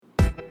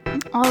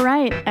All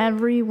right,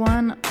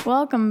 everyone,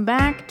 welcome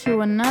back to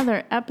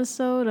another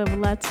episode of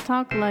Let's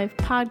Talk Life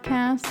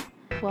podcast.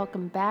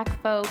 Welcome back,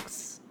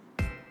 folks.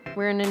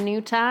 We're in a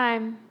new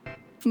time.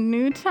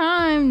 New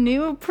time,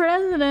 new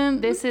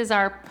president. This is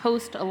our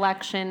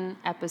post-election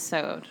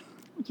episode.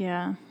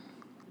 Yeah.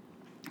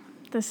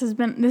 This has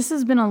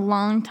been a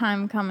long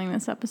time coming,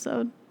 this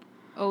episode.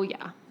 Oh,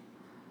 yeah.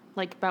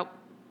 Like about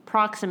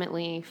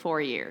approximately 4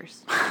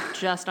 years.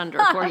 Just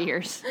under 4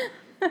 years.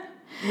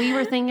 We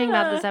were thinking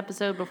about this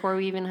episode before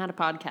we even had a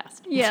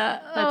podcast. Yeah.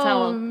 That's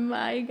how. Oh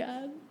my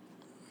God.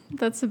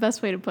 That's the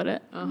best way to put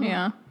it.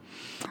 Uh-huh.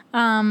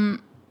 Yeah.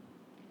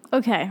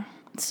 Okay.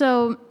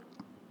 So,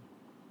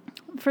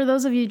 for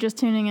those of you just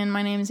tuning in,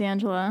 my name is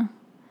Angela.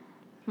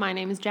 My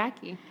name is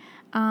Jackie.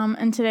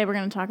 And today we're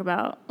going to talk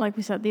about, like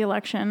we said, the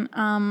election.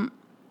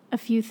 A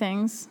few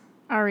things.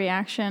 Our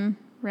reaction,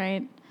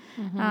 right?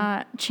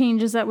 Mm-hmm.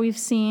 Changes that we've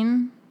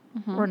seen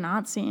or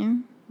not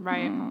seen.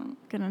 Right. We'll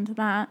get into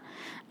that.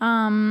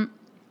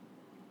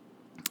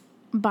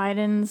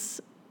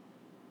 Biden's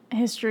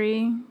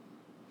history,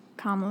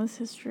 Kamala's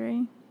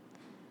history.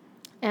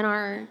 And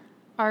our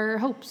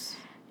hopes.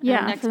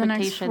 Yeah, and for the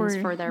next expectations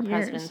 4 for their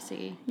years.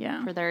 presidency.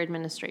 Yeah. For their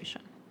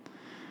administration.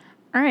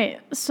 All right.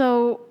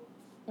 So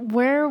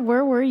where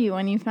were you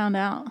when you found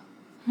out?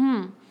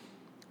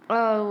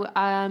 Oh,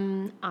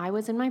 I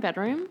was in my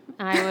bedroom.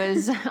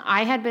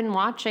 I had been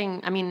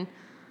watching, on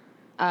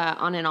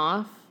and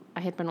off. I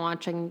had been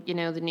watching,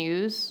 the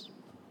news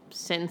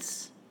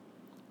since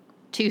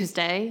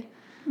Tuesday.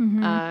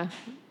 Mm-hmm.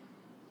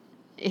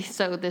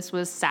 So this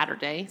was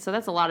Saturday. So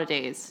that's a lot of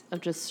days of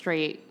just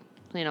straight,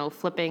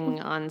 flipping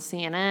on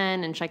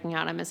CNN and checking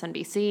out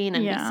MSNBC and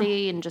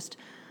NBC and just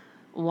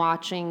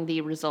watching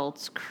the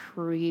results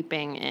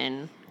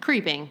creeping,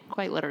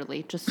 quite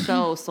literally, just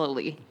so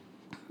slowly.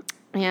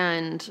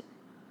 And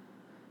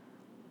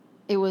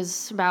it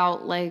was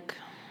about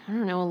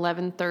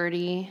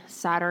 11:30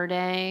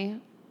 Saturday,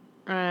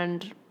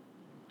 and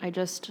I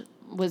just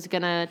was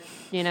gonna,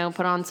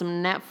 put on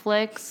some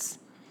Netflix,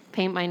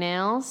 paint my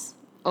nails,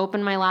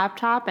 open my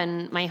laptop,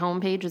 and my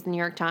homepage was the New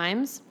York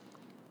Times,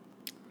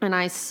 and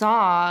I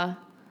saw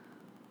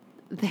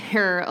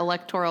their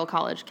electoral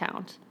college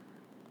count,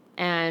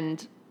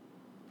 and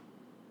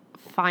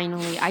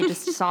finally I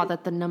just saw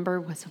that the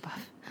number was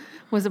above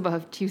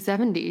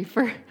 270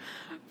 for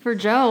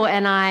Joe,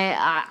 and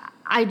I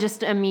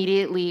just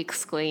immediately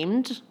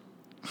exclaimed.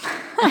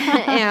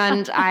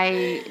 And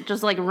I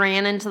just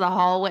ran into the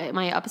hallway,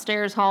 my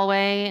upstairs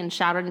hallway, and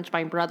shouted into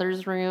my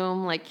brother's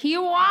room, he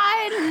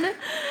won!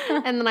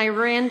 And then I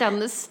ran down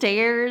the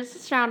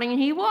stairs shouting,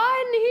 he won!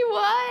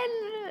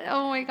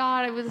 Oh my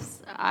God,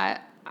 I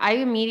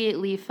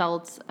immediately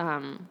felt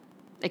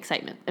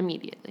excitement,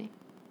 immediately.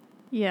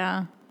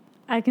 Yeah,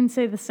 I can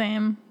say the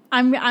same.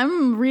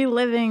 I'm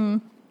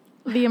reliving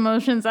the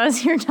emotions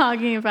as you're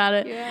talking about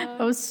it. Yeah.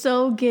 I was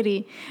so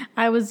giddy.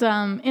 I was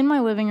in my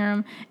living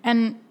room,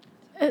 and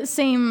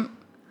same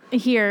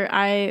here.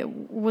 I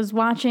was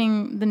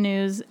watching the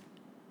news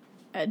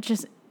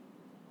just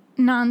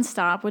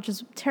nonstop, which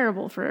is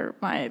terrible for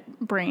my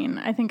brain.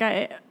 I think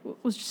I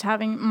was just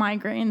having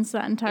migraines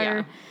that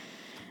entire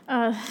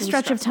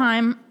stretch of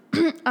time.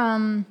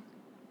 And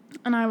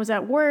I was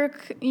at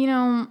work,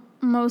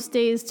 most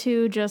days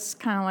too, just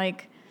kind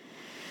of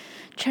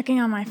checking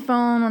on my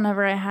phone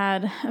whenever I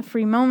had a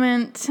free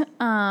moment.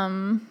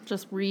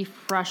 Just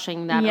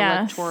refreshing that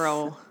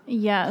electoral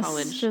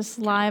college. Just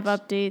live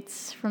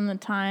updates from the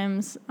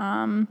Times.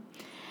 And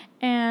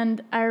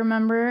I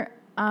remember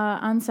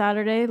on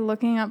Saturday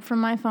looking up from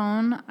my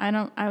phone.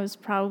 I was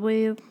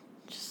probably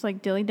just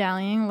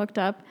dilly-dallying, looked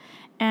up,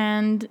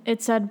 and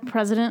it said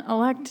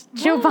President-elect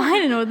Joe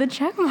Biden with a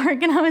check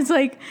mark. And I was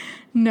like,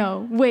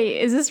 no, wait,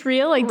 is this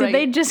real? Did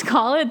they just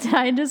call it? Did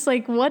I just,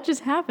 what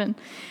just happened?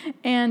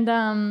 And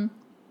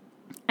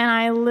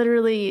I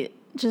literally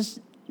just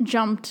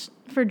jumped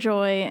for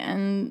joy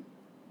and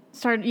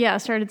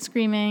started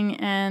screaming.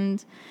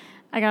 And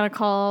I got a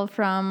call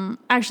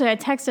actually I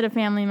texted a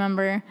family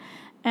member,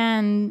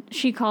 and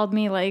she called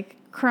me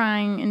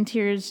crying in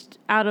tears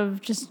out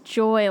of just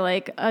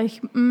joy, a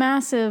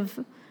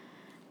massive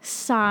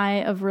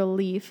sigh of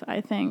relief, I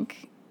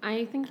think.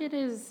 I think it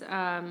is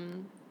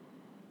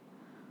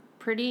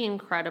pretty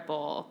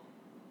incredible,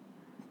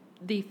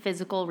 the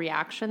physical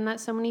reaction that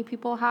so many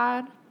people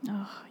had.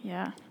 Oh,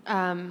 yeah.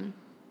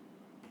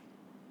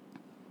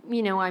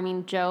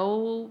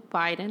 Joe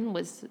Biden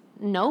was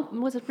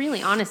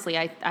really, honestly,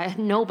 I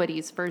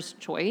nobody's first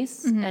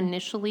choice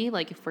initially.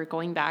 If we're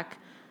going back,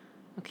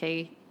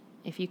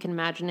 if you can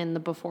imagine in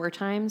the before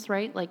times,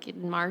 right?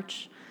 In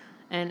March,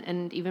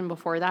 and even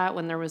before that,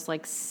 when there was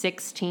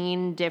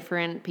 16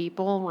 different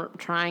people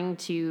trying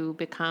to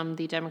become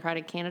the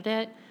Democratic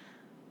candidate.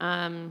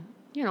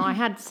 I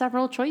had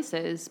several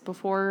choices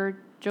before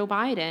Joe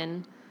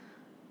Biden,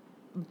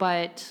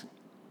 but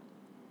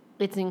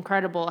it's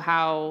incredible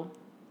how,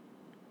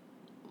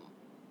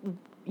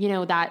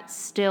 that's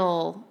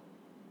still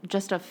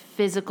just a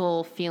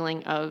physical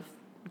feeling of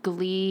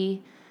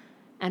glee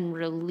and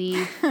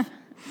relief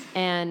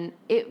And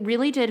it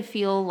really did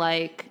feel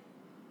like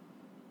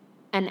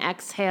an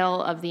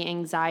exhale of the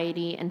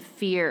anxiety and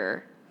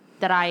fear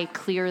that I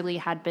clearly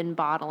had been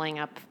bottling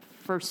up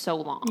for so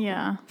long.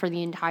 Yeah. For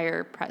the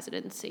entire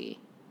presidency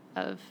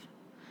of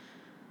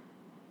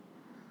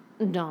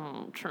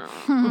Donald Trump.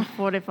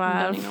 45.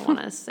 I don't even want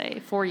to say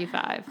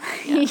 45.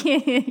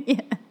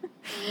 Yeah.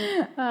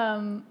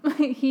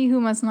 He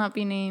who must not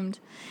be named,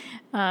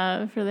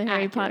 for the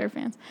Harry Accurate. Potter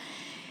fans.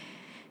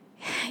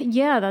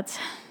 Yeah,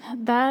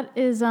 that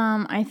is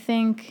I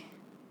think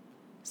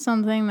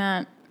something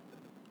that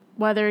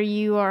whether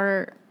you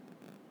were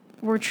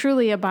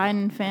truly a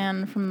Biden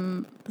fan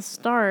from the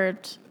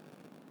start,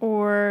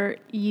 or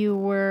you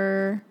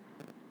were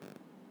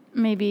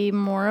maybe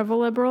more of a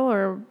liberal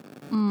or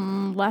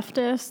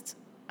leftist,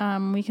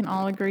 we can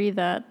all agree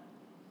that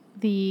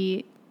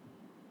the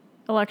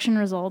election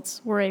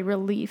results were a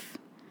relief,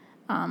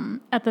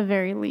 at the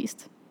very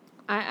least.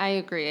 I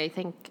agree. I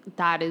think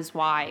that is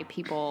why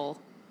people,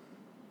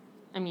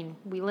 I mean,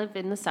 we live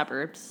in the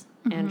suburbs,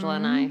 Angela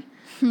and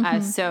I,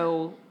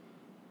 so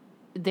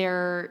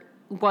there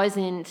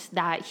wasn't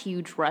that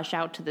huge rush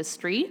out to the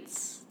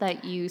streets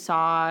that you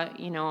saw,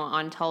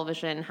 on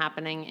television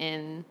happening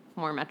in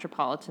more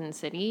metropolitan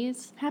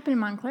cities. Happened in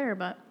Montclair,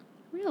 but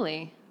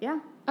Really? yeah.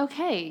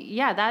 Okay.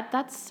 Yeah,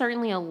 that's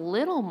certainly a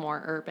little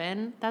more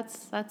urban.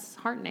 That's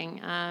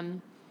heartening.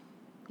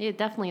 Yeah,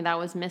 definitely that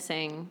was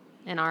missing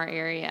in our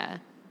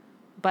area.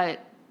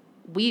 But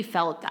we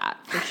felt that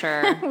for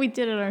sure. We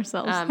did it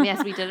ourselves.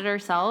 Yes, we did it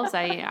ourselves.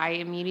 I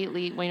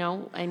immediately,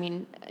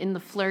 in the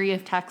flurry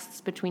of texts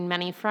between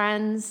many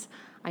friends,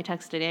 I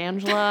texted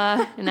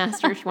Angela and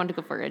asked her if she wanted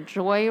to go for a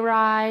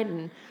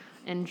joyride,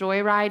 and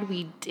joyride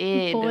we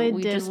did. Boy,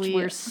 we did just we.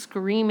 were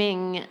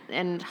screaming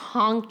and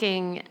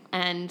honking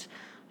and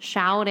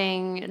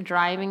shouting,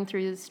 driving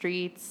through the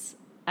streets.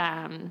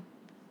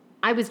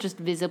 I was just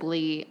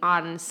visibly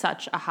on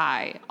such a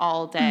high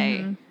all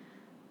day.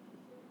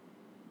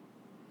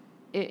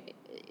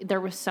 There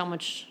was so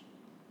much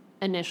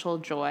initial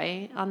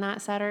joy on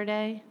that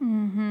Saturday.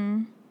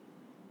 Mm-hmm.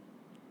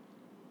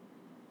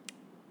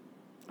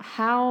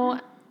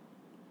 How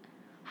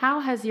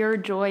has your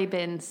joy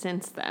been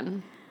since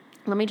then?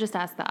 Let me just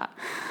ask that.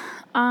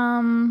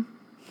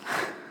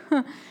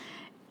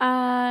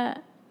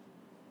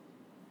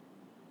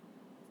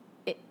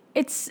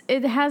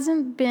 It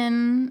hasn't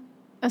been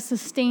a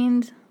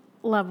sustained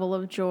level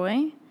of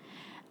joy.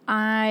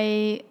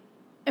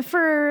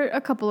 For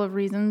a couple of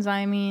reasons.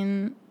 I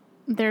mean,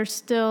 there's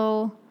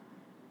still,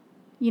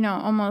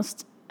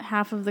 almost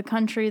half of the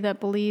country that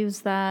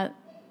believes that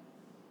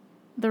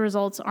the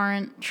results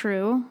aren't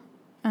true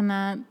and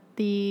that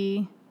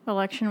the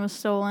election was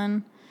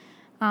stolen.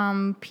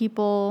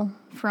 People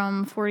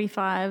from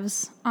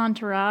 45's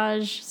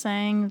entourage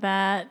saying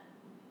that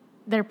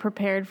they're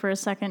prepared for a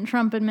second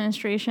Trump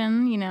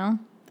administration,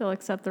 they'll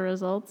accept the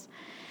results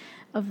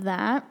of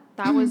that.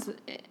 That was,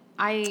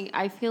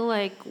 I feel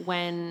like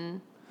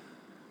when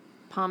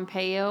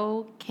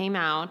Pompeo came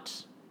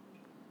out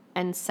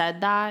and said,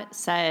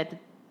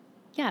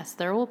 yes,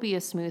 there will be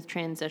a smooth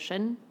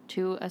transition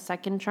to a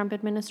second Trump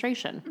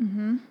administration.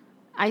 Mm-hmm.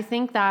 I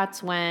think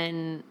that's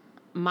when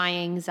my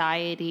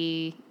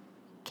anxiety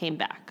came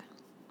back.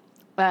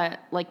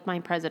 Like my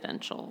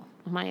presidential,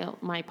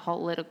 my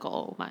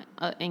political,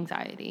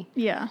 anxiety.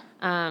 Yeah.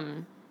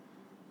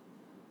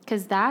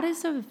 Because that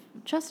is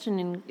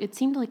it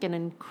seemed like an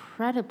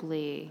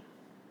incredibly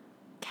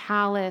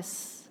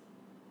callous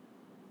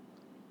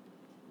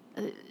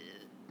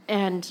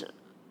and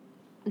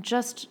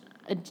just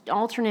an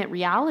alternate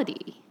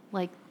reality.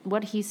 Like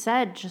what he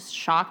said just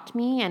shocked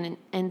me,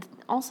 and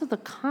also the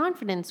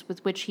confidence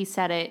with which he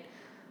said it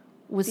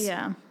was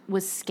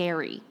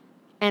scary,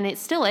 and it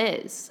still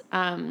is.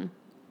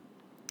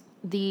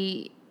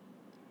 The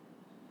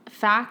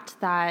fact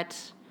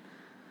that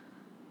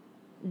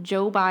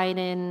Joe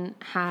Biden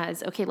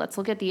has, okay, let's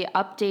look at the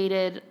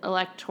updated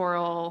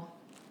electoral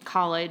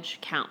college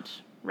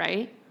count,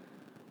 right?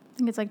 I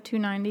think it's like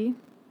 290.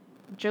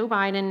 Joe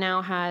Biden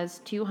now has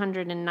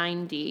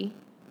 290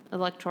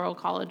 electoral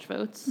college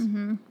votes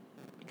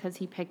because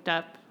he picked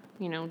up,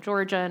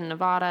 Georgia and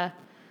Nevada.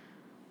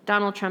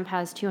 Donald Trump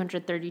has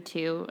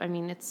 232. I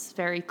mean, it's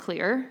very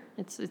clear.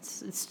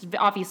 It's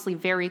obviously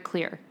very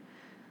clear,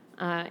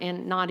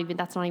 and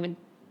that's not even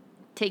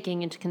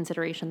taking into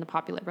consideration the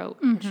popular vote,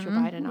 which Joe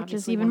Biden which obviously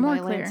is even won more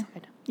by a clear.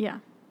 landslide. Yeah.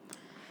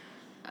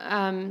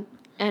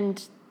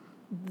 And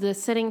the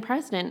sitting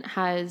president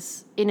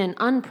has, in an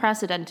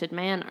unprecedented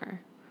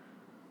manner,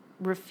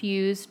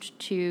 refused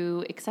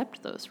to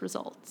accept those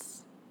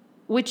results,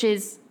 which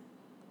is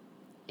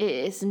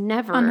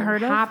never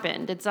Unheard of?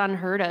 happened. It's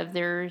unheard of.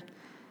 There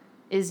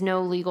is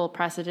no legal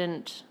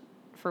precedent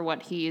for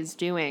what he is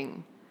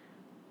doing.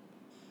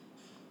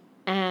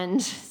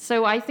 And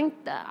so I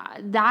think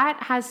that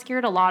has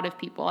scared a lot of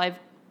people.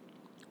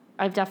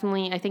 I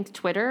think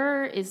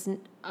Twitter is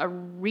a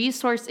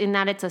resource in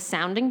that it's a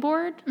sounding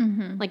board.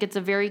 Mm-hmm. Like it's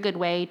a very good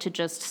way to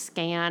just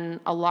scan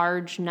a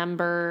large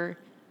number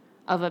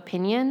of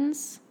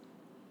opinions.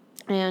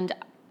 And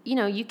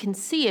you can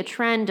see a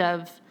trend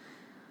of,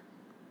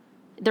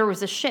 there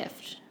was a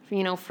shift,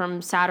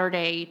 from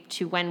Saturday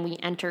to when we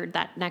entered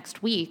that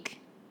next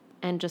week,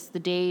 and just the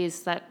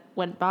days that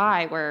went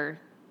by where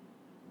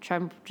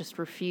Trump just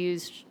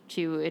refused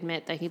to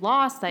admit that he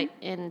lost,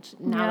 and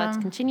now that's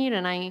continued.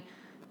 And I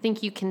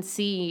think you can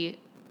see,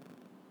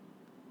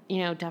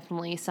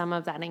 definitely some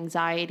of that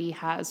anxiety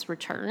has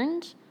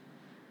returned.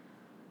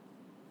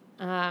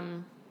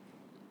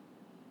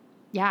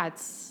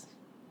 It's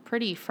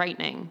pretty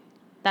frightening.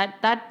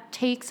 That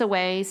takes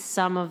away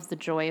some of the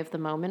joy of the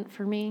moment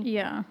for me.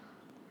 Yeah.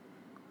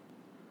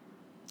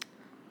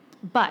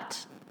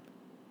 But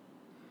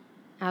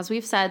as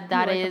we've said,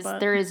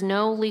 there is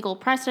no legal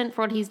precedent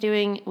for what he's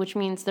doing, which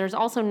means there's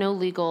also no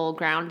legal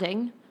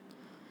grounding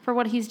for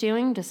what he's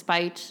doing,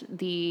 despite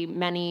the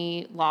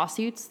many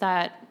lawsuits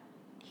that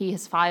he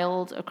has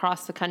filed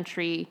across the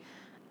country.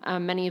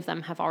 Many of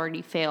them have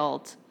already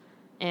failed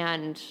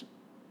and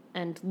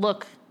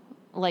look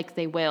like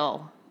they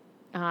will.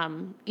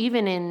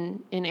 Even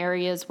in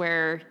areas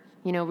where,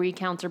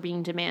 recounts are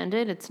being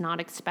demanded, it's not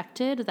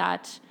expected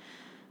that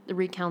the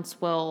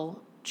recounts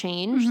will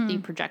change the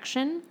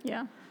projection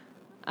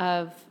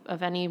of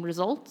any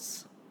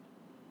results.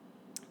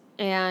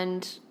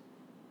 And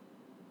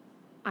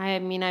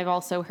I've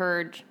also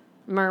heard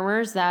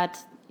murmurs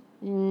that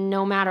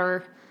no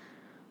matter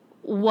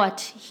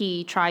what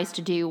he tries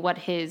to do, what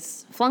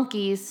his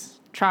flunkies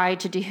try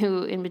to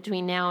do in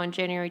between now and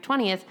January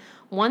 20th,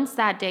 once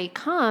that day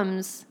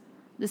comes,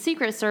 the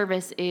Secret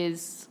Service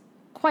is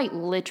quite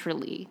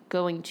literally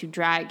going to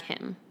drag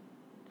him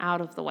out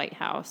of the White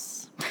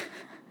House,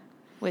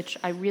 which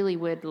I really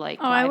would like.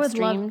 Oh, I would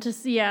love to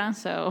see. Yeah.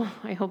 So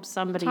I hope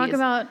somebody talk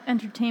about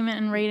entertainment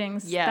and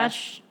ratings.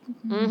 Yes.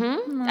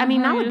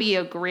 That would be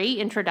a great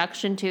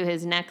introduction to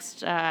his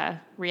next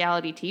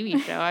reality TV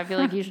show. I feel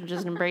like you should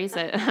just embrace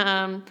it.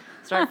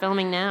 Start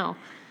filming now.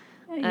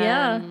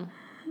 Yeah.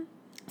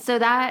 So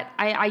that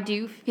I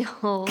do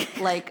feel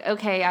like,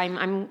 okay,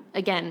 I'm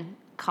again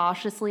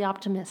cautiously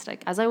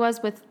optimistic, as I was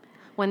with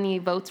when the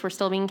votes were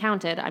still being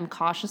counted. I'm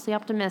cautiously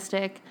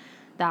optimistic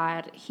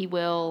that he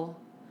will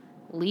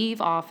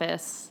leave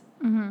office.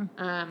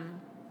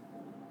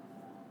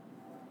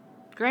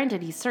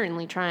 Granted, he's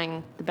certainly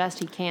trying the best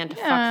he can to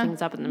fuck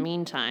things up in the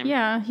meantime.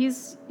 Yeah,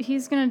 he's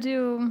gonna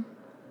do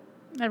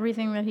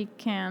everything that he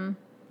can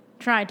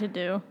try to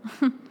do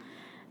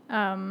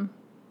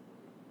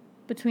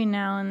between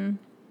now and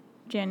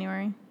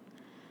January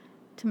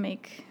to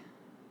make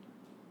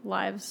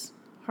lives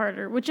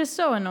harder, which is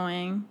so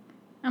annoying.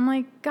 I'm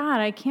like,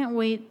 God, I can't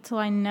wait till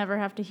I never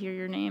have to hear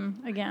your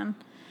name again.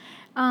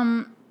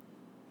 But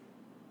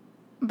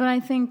I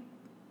think,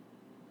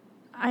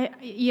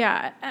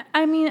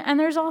 and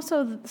there's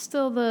also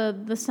still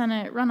the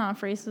Senate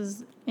runoff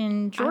races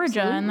in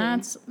Georgia, Absolutely.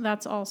 and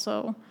that's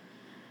also,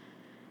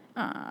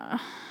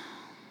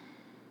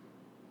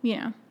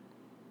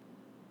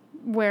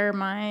 where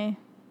my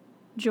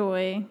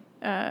joy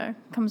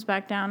comes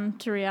back down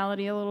to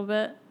reality a little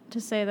bit,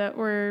 to say that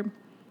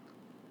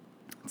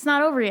it's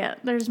not over yet.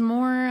 There's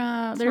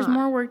more. There's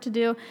more work to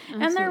do,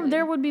 Absolutely. and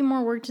there would be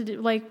more work to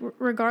do. Like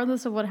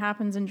regardless of what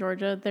happens in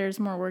Georgia, there's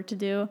more work to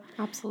do.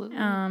 Absolutely.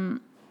 And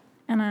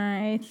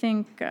I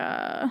think,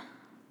 I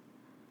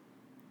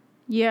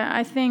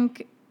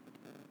think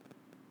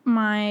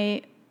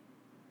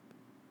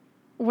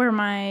where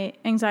my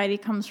anxiety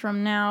comes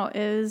from now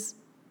is,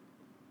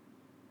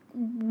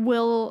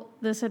 will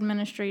this new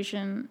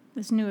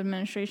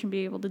administration,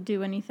 be able to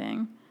do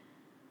anything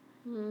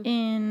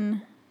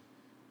in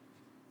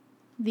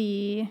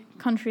the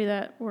country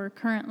that we're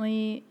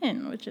currly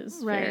in, which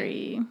is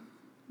very,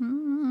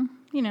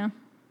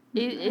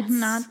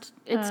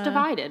 it's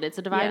divided. It's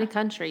a divided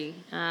country.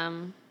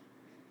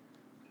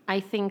 I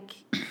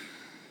think,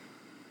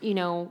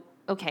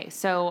 okay,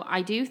 so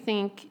I do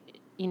think,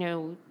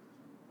 Joe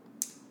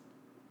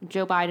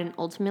Biden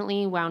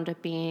ultimately wound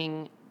up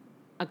being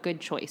a good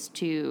choice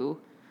to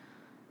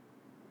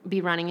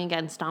be running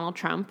against Donald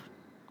Trump.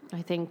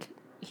 I think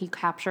he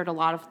captured a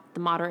lot of the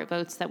moderate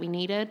votes that we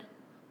needed.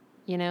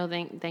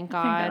 Thank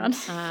God.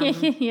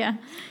 Yeah.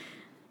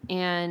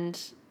 And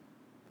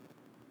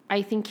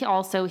I think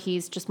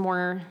he's just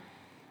more,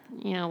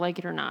 like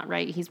it or not,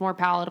 right? He's more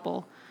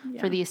palatable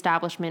for the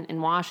establishment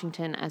in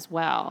Washington as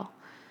well.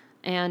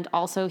 And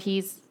also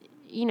he's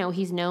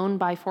known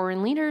by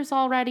foreign leaders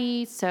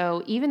already.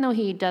 So even though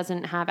he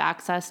doesn't have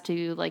access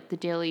to like the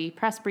daily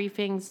press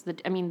briefings, the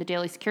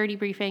daily security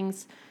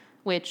briefings,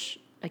 which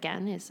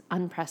again is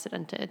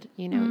unprecedented.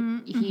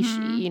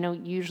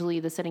 Usually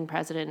the sitting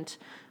president,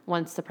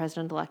 once the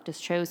president-elect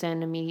is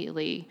chosen,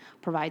 immediately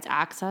provides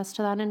access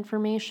to that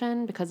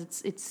information because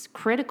it's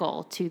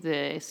critical to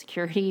the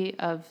security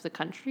of the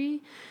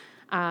country.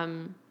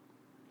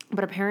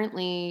 But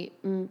apparently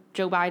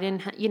Joe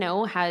Biden,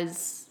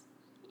 has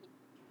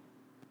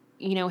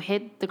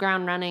hit the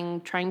ground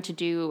running, trying to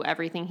do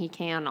everything he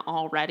can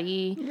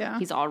already. Yeah.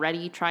 He's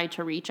already tried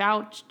to reach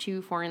out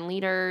to foreign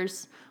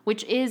leaders,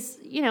 which is,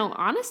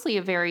 honestly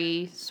a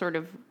very sort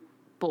of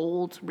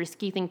bold,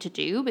 risky thing to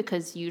do,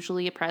 because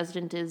usually a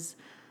president is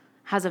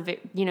has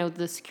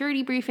the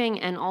security briefing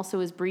and also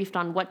is briefed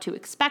on what to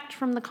expect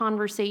from the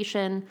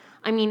conversation.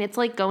 I mean, it's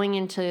like going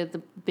into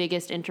the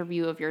biggest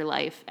interview of your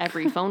life,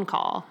 every phone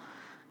call,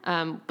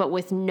 but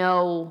with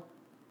no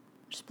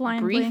just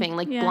blindly. briefing,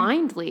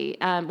 blindly,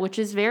 which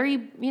is very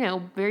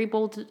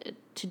bold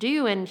to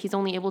do. And he's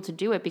only able to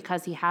do it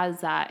because he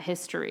has that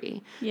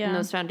history and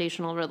those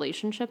foundational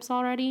relationships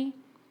already.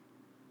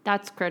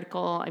 That's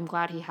critical. I'm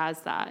glad he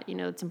has that.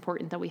 It's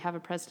important that we have a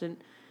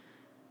president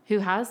who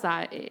has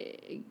that,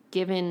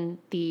 given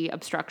the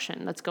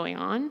obstruction that's going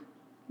on.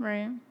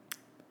 Right.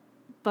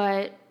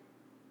 But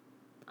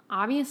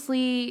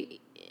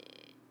obviously,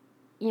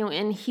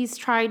 and he's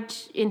tried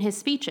in his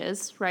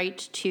speeches,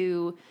 right,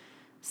 to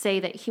say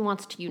that he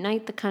wants to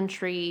unite the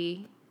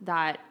country,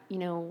 that,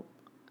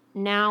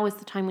 now is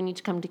the time we need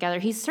to come together.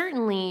 He's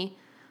certainly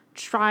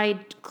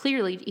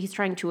he's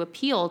trying to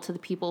appeal to the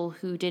people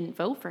who didn't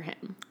vote for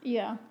him.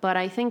 Yeah. But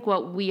I think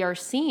what we are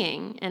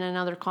seeing, and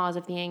another cause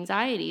of the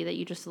anxiety that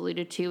you just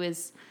alluded to,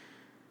 is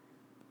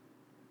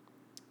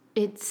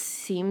it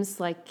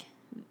seems like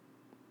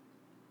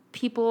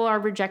people are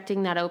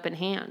rejecting that open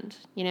hand.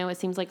 It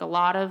seems like a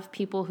lot of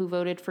people who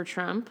voted for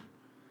Trump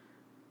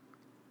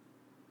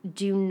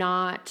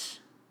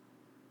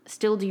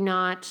still do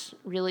not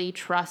really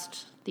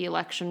trust the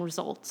election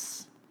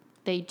results.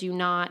 They do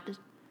not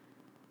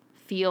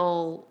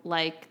feel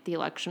like the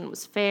election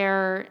was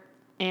fair,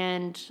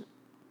 and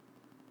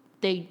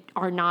they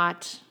are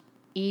not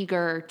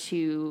eager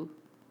to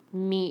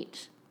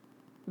meet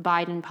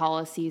Biden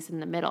policies in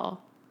the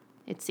middle,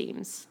 it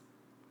seems.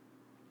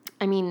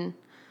 I mean,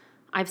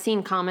 I've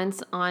seen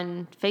comments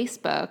on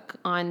Facebook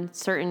on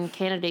certain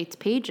candidates'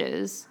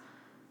 pages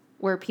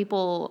where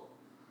people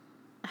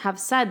have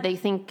said they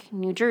think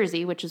New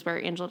Jersey, which is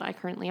where Angela and I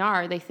currently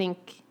are, they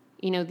think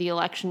the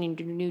election in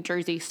New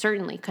Jersey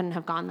certainly couldn't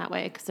have gone that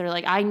way, because they're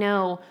like, I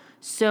know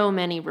so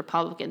many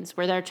Republicans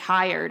where they're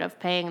tired of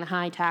paying the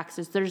high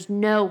taxes. There's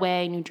no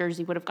way New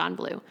Jersey would have gone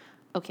blue.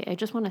 Okay, I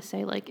just want to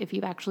say, if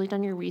you've actually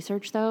done your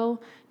research,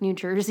 though, New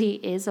Jersey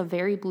is a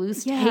very blue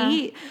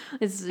state. Yeah.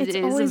 It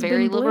is a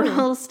very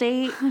liberal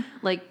state.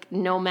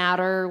 No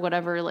matter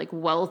whatever,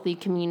 wealthy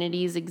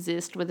communities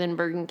exist within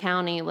Bergen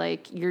County,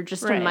 you're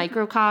just a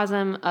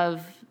microcosm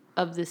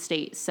of the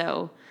state.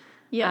 So,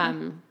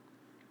 yeah.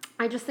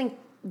 I just think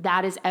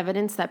that is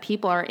evidence that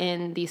people are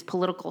in these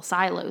political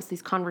silos,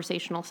 these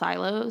conversational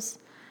silos,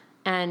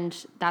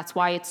 and that's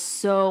why it's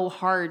so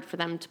hard for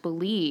them to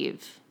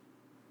believe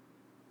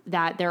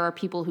that there are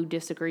people who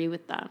disagree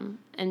with them,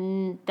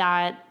 and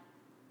that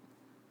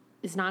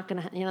is not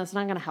gonna, it's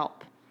not gonna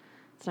help.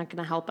 It's not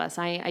gonna help us.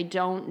 I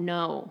don't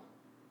know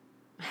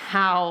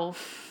how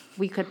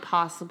we could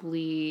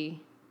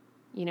possibly,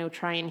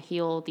 try and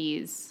heal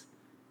these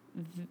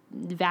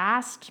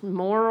vast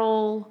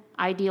moral,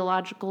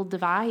 ideological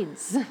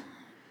divides.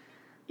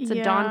 It's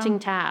a daunting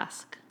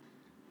task.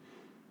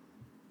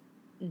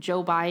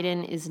 Joe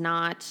Biden is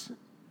not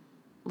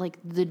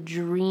the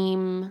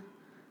dream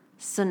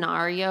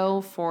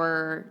scenario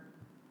for,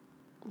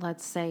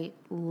 let's say,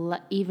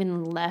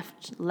 even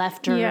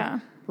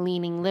lefter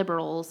leaning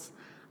liberals.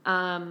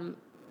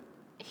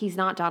 He's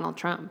not Donald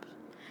Trump.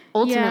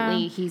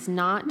 Ultimately, he's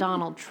not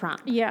Donald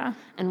Trump. Yeah.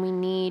 And we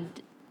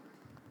need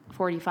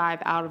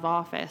 45 out of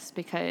office,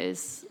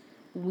 because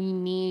we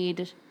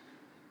need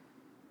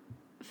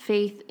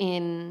faith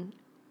in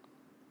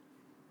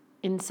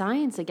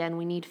science again.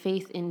 We need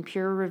faith in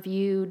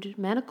peer-reviewed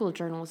medical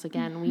journals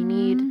again. Mm-hmm. We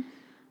need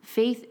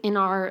faith in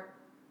our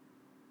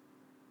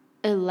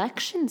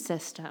election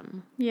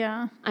system.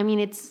 Yeah. I mean,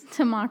 it's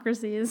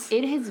democracies.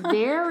 It is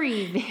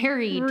very,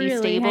 very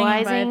really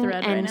destabilizing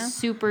and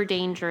super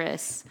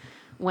dangerous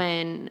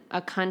when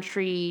a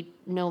country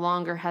no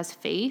longer has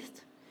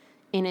faith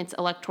in its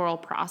electoral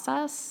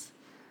process.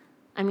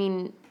 I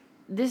mean,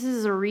 this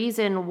is a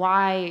reason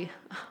why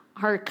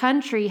our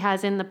country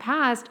has in the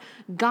past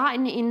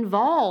gotten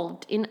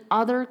involved in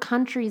other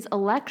countries'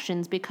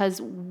 elections,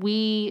 because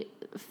we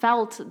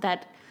felt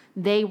that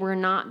they were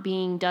not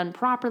being done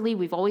properly.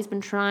 We've always been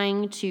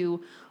trying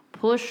to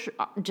push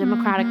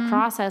democratic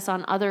process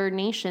on other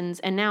nations,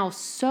 and now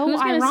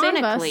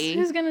ironically,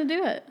 who's going to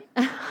do it?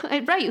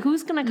 Right,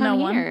 who's going to come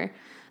here?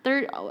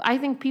 I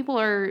think people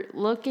are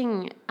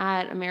looking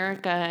at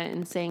America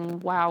and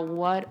saying, wow,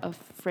 what a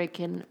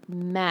freaking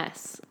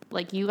mess.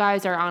 You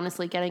guys are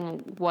honestly getting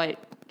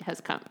what has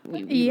come.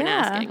 You've been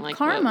asking,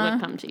 karma, what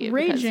come to you.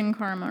 Raging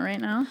karma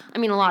right now. I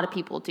mean, a lot of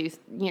people do,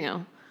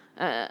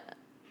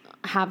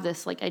 have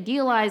this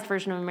idealized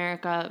version of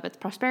America, of its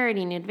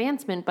prosperity and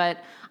advancement,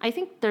 but I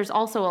think there's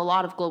also a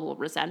lot of global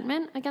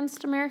resentment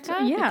against America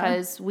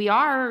because we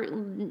are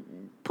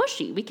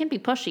pushy. We can be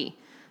pushy,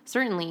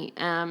 certainly.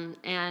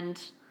 And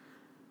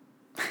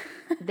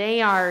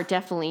they are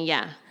definitely,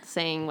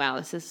 saying, wow,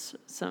 this is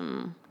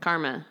some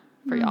karma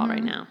for y'all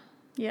right now.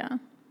 Yeah.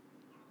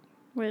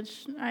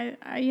 Which I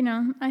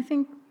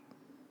think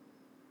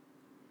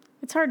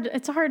it's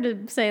hard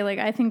to say,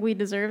 I think we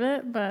deserve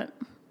it, but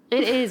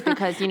it is,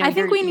 because, I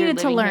think we needed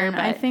to learn.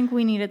 I think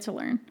we needed to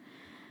learn.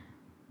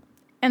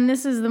 and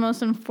this is the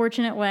most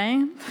unfortunate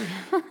way.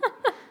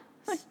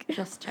 It's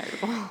just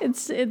terrible.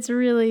 It's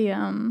really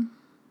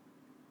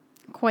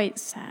quite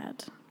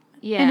sad.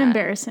 Yeah. And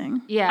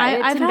embarrassing. Yeah,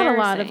 I've had a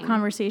lot of embarrassing.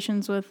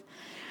 conversations with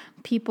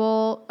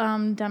people,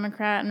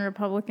 Democrat and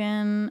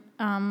Republican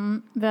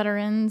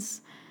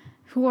veterans,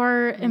 who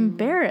are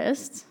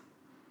embarrassed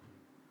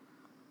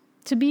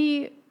to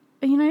be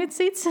a United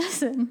States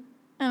citizen.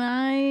 And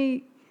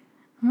I'm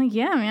like,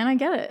 yeah, man, I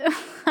get it.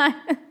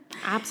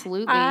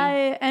 Absolutely.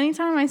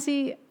 Anytime I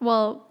see,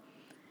 well,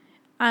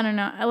 I don't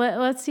know.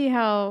 Let's see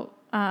how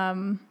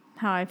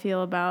I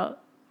feel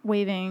about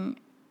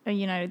waving a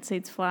United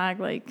States flag,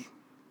 like,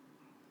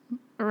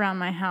 around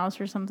my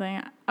house or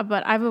something.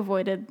 But I've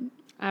avoided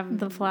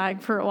the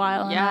flag for a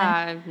while.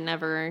 Yeah, I've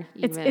never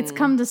even... It's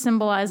come to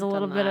symbolize a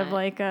little bit of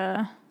like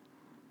like,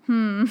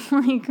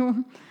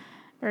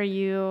 are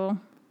you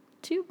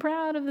too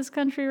proud of this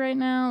country right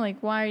now? Like,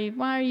 why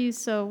are you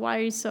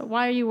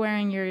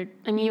wearing your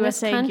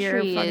USA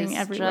gear fucking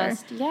everywhere?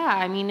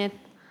 I mean,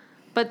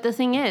 but the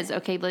thing is,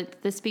 okay,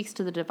 like, this speaks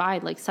to the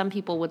divide. Like, some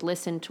people would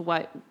listen to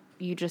what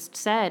you just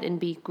said and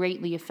be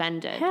greatly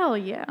offended. Hell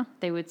yeah.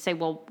 They would say,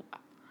 well,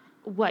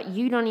 what,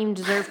 you don't even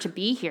deserve to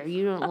be here.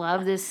 You don't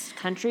love this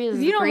country. This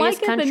is the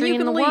greatest country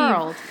in the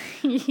world.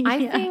 Yeah.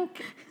 I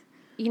think,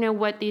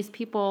 what these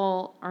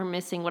people are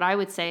missing, what I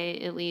would say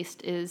at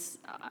least, is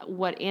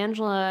what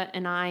Angela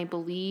and I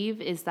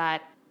believe is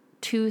that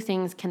two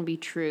things can be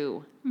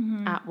true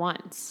at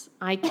once.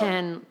 I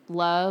can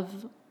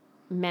love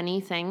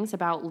many things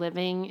about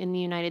living in the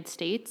United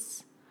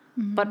States,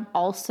 but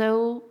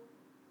also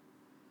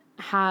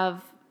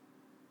have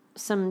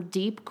some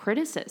deep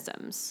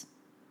criticisms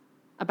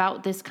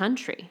about this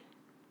country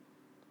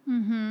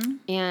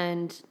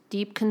and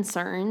deep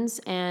concerns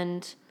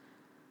and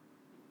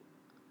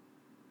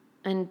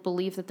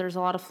believe that there's a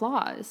lot of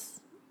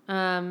flaws.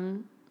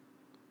 And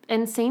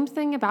same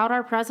thing about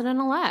our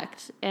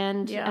president-elect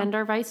and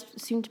our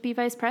soon-to-be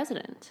vice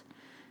president.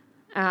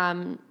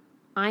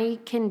 I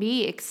can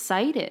be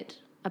excited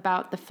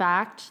about the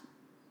fact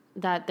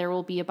that there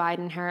will be a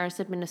Biden-Harris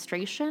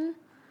administration,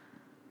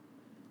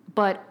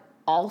 but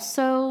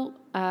also,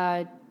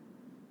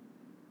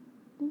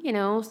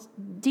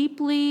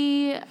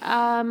 deeply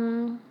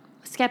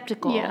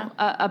skeptical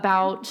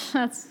about...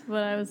 That's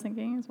what I was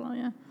thinking as well,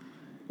 yeah.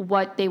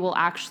 What they will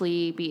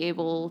actually be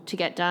able to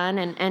get done,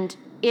 and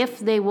if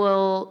they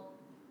will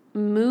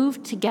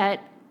move to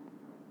get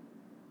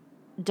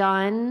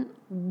done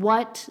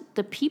what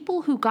the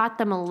people who got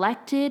them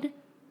elected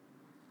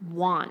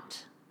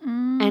want.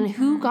 And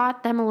who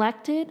got them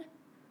elected?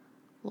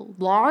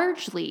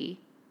 Largely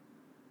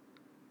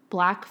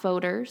Black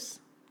voters,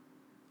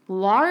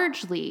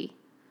 largely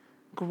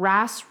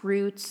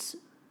grassroots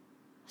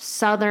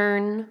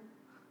Southern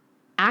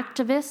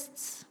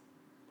activists.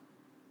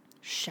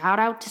 Shout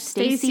out to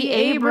Stacey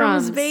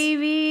Abrams,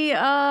 baby,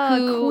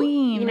 who,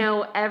 queen.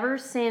 Ever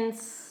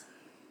since,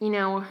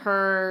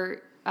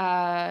 her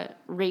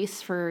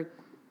race for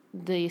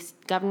the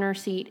governor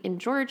seat in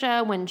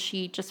Georgia, when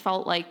she just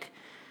felt like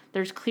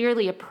there's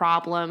clearly a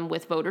problem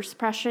with voter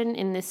suppression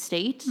in this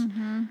state.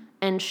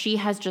 And she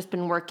has just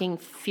been working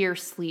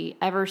fiercely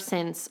ever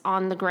since,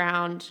 on the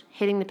ground,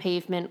 hitting the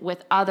pavement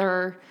with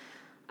other,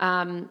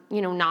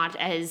 not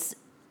as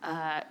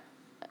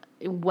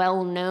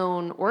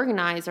well-known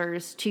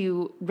organizers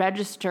to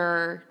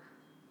register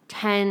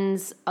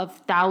tens of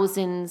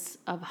thousands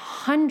of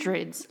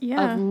hundreds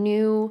of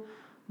new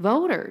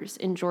voters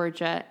in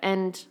Georgia.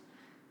 And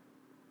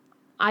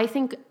I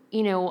think,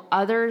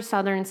 other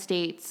southern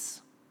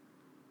states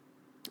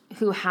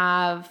who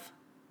have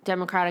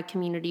Democratic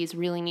communities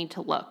really need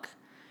to look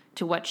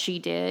to what she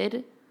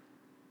did,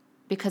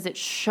 because it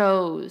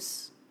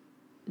shows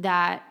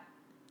that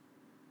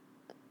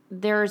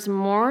there's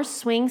more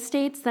swing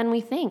states than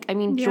we think. I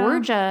mean,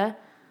 Georgia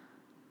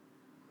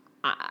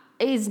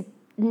is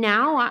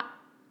now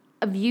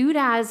viewed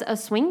as a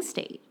swing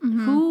state.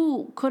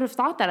 Who could have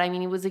thought that? I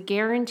mean, it was a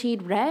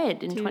guaranteed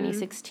red in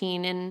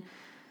 2016. And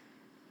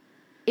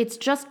it's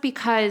just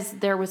because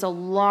there was a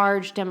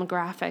large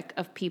demographic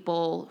of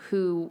people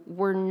who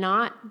were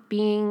not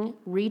being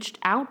reached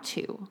out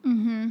to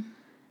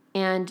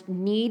and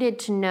needed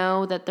to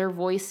know that their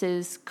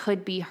voices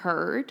could be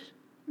heard.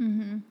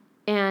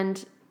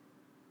 And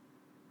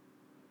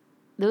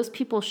those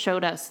people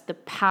showed us the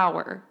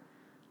power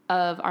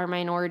of our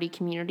minority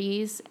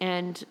communities,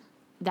 and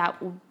that,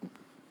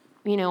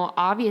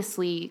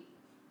 obviously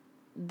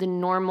the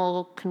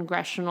normal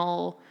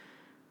congressional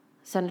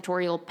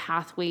senatorial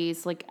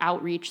pathways, like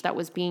outreach that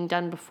was being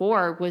done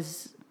before,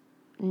 was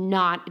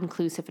not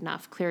inclusive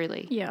enough,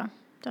 clearly. Yeah,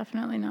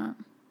 definitely not.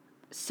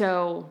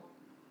 So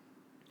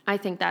I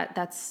think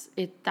that's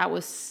it. That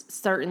was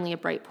certainly a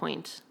bright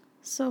point.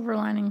 Silver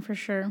lining for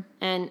sure.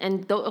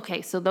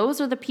 So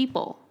those are the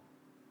people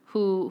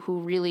who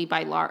really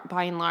by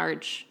and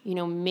large,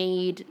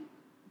 made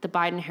the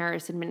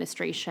Biden-Harris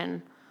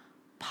administration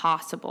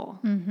possible.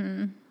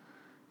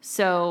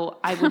 So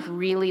I would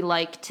really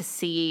like to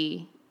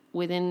see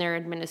within their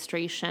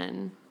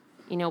administration,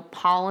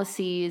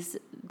 policies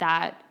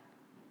that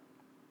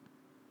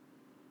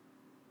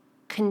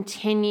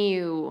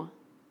continue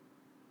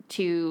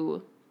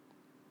to,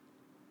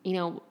 you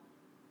know,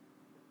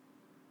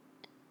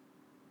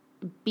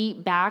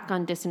 beat back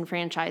on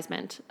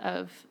disenfranchisement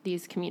of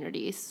these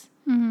communities.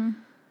 And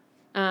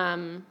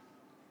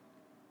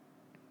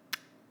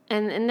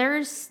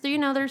there's, you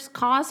know, there's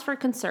cause for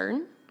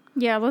concern.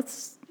 Yeah,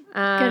 let's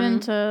get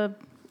into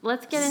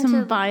Let's get some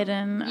into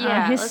Biden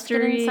history. let's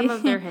get into some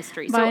of their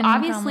history. So Biden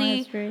obviously,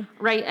 history.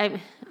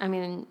 right? I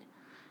mean,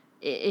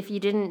 if you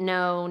didn't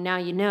know, now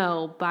you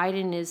know.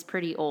 Biden is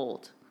pretty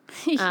old.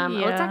 Let's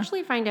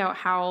actually find out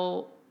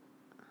how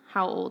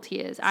old he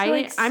is.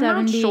 I'm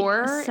not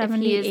sure if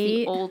he is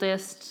the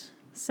oldest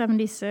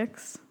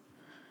 76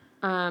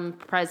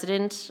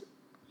 president,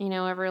 you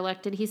know, ever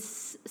elected.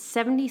 He's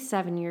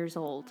 77 years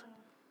old.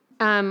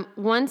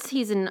 Once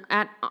he's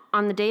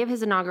on the day of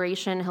his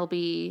inauguration, he'll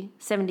be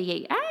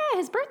 78.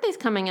 His birthday's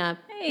coming up.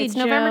 Hey, it's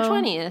Joe. November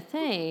 20th.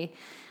 Hey.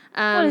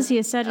 What is he,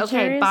 a Sagittarius?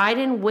 Okay,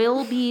 Biden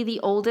will be the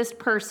oldest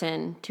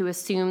person to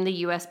assume the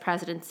U.S.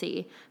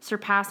 presidency,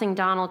 surpassing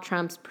Donald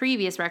Trump's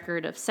previous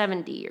record of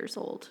 70 years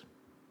old.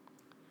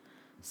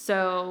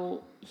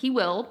 So he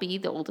will be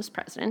the oldest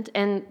president.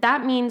 And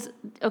that means,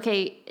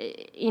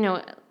 okay, you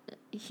know,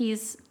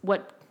 he's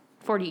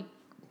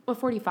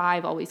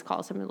 45 always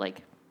calls him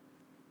like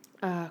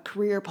a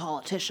career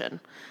politician,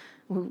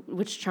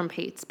 which Trump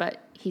hates,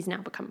 but he's now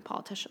become a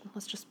politician.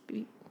 Let's just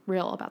be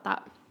real about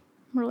that.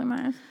 Really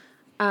nice.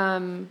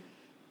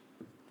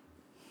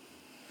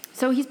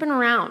 So he's been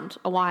around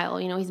a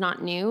while, you know, he's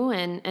not new,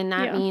 and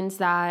that means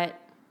that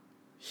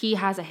he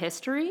has a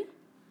history.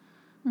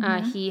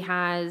 He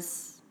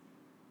has,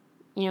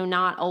 you know,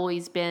 not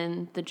always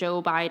been the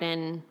Joe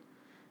Biden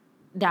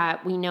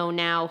that we know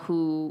now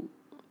who,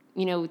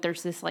 you know,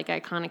 there's this like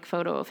iconic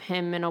photo of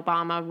him and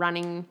Obama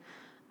running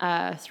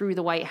through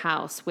the White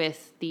House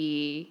with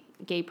the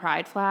gay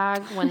pride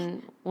flag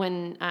when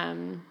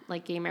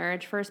like gay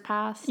marriage first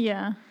passed.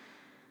 Yeah.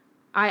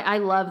 I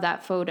love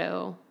that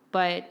photo,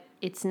 but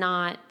it's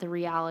not the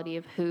reality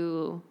of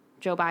who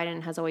Joe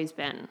Biden has always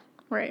been.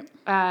 Right.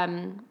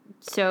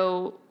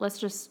 So let's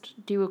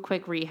just do a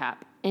quick recap.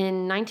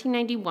 In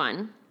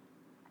 1991,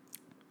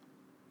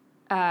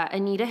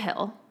 Anita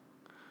Hill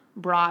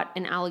brought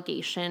an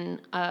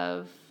allegation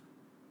of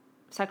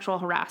sexual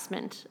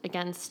harassment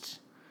against,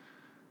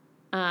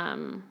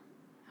 it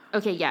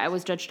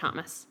was Justice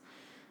Thomas.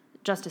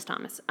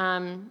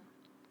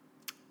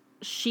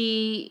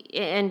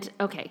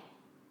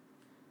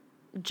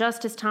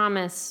 Justice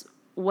Thomas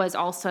was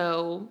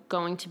also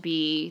going to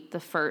be the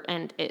first,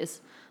 and is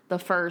the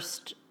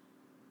first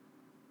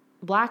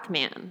black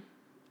man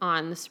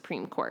on the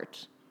Supreme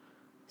Court.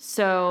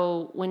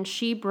 So when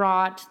she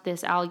brought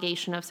this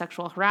allegation of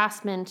sexual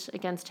harassment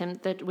against him,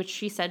 which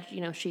she said,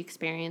 you know, she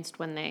experienced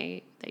when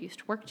they used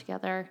to work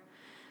together,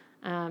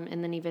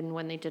 and then even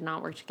when they did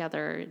not work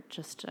together, it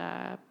just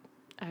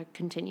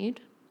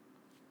continued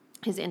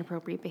his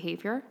inappropriate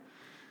behavior.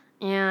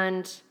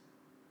 And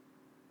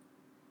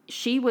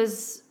she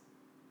was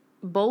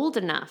bold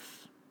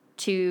enough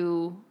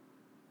to,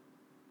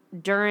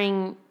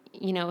 during,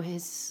 you know,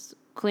 his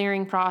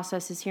clearing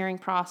process, his hearing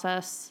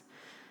process,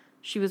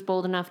 she was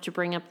bold enough to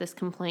bring up this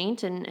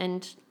complaint.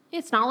 And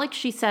it's not like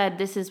she said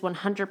this is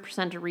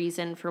 100% a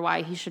reason for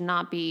why he should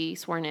not be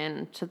sworn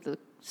in to the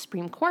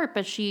Supreme Court,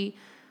 but she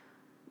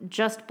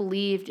just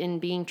believed in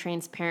being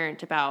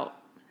transparent about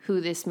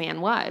who this man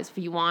was. If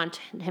you want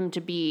him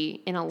to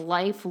be in a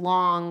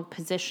lifelong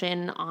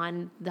position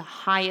on the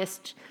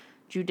highest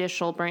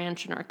judicial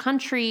branch in our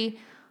country,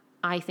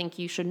 I think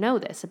you should know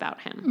this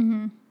about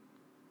him.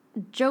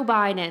 Mm-hmm. Joe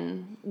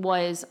Biden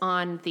was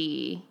on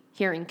the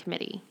hearing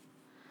committee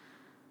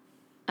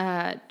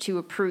to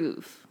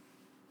approve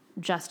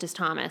Justice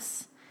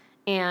Thomas,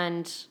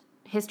 and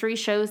history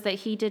shows that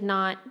he did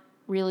not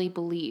really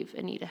believe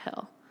Anita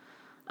Hill,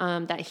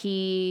 that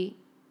he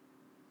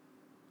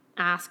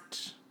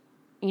asked,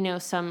 you know,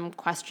 some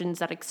questions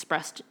that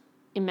expressed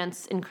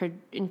immense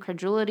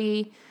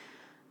incredulity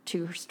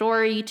to her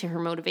story, to her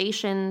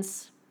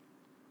motivations.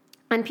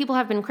 And people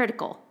have been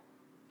critical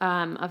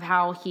of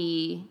how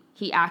he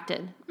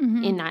acted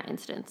in that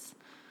instance.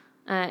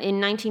 In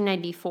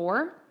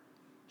 1994,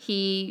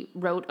 he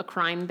wrote a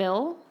crime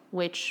bill,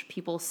 which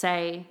people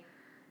say,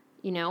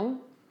 you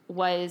know,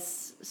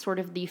 was sort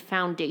of the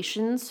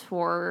foundations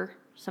for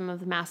some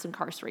of the mass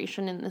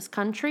incarceration in this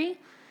country.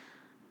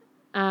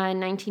 In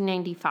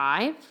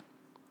 1995,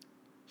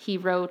 he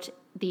wrote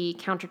the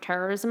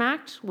Counterterrorism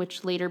Act,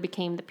 which later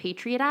became the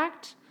Patriot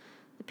Act.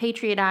 The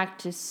Patriot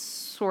Act is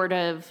sort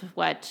of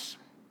what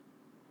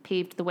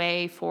paved the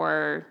way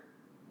for,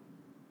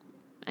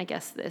 I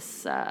guess,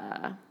 this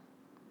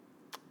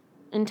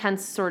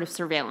intense sort of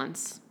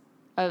surveillance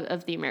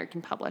of the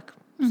American public,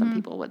 some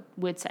people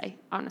would say,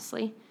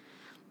 honestly.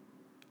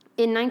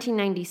 In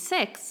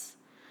 1996,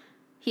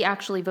 he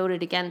actually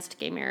voted against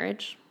gay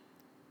marriage.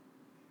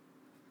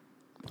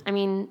 I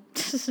mean,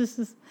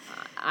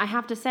 I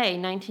have to say,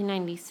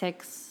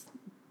 1996,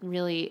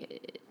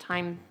 really,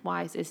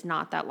 time-wise, is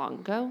not that long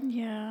ago.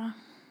 Yeah.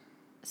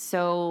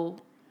 So,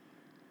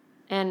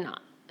 and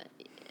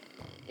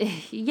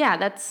yeah,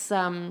 that's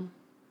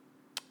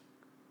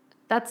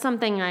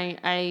something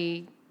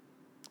I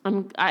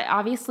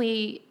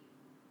obviously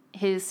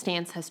his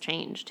stance has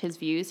changed, his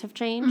views have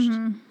changed,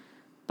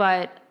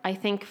 but I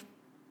think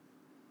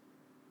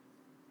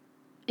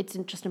it's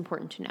just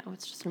important to know.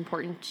 It's just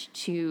important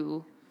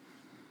to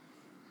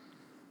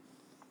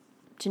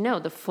know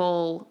the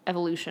full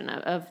evolution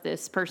of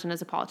this person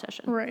as a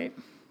politician. Right.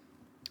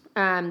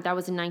 That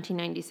was in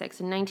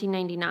 1996. In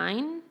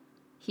 1999,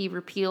 he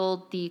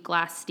repealed the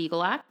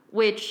Glass-Steagall Act,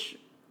 which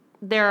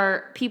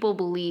people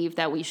believe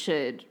that we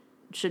should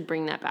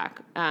bring that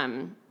back.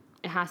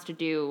 It has to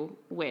do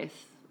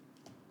with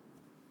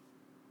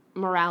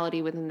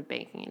morality within the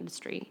banking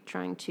industry,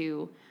 trying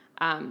to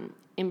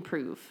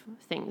improve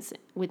things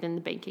within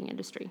the banking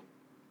industry.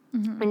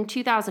 Mm-hmm. In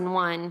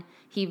 2001,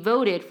 he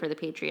voted for the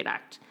Patriot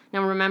Act.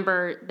 Now,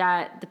 remember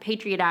that the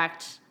Patriot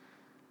Act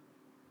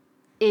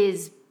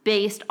is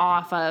based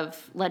off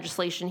of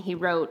legislation he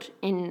wrote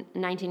in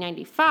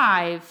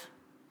 1995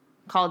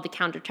 called the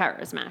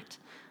Counterterrorism Act.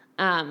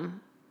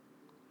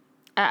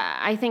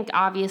 I think,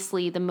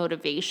 obviously, the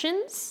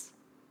motivations,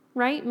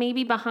 right,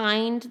 maybe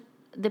behind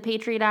the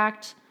Patriot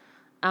Act,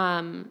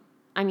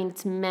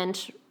 it's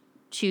meant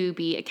to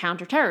be a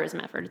counterterrorism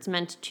effort. It's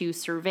meant to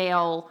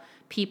surveil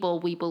people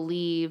we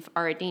believe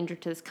are a danger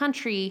to this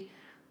country.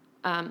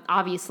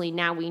 Obviously,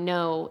 now we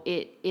know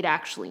it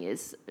actually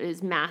is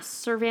mass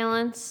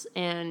surveillance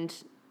and,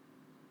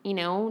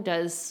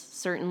 does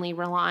certainly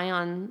rely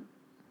on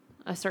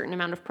a certain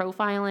amount of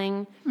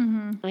profiling.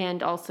 Mm-hmm.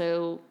 And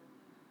also,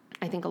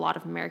 I think a lot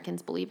of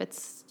Americans believe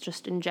it's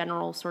just in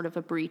general sort of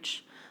a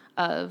breach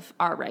of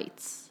our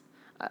rights,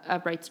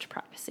 of rights to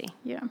privacy.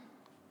 Yeah.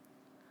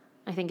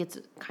 I think it's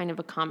kind of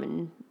a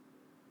common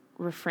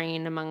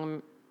refrain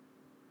among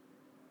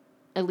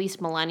at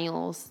least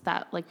millennials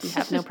that, like, we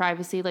have no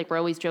privacy. Like, we're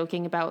always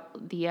joking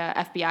about the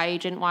FBI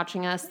agent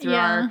watching us through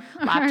our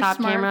laptop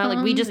camera.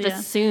 Like, we just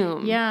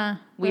assume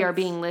we are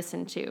being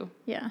listened to.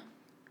 Yeah.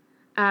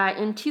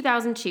 In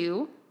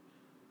 2002,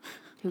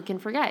 who can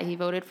forget? He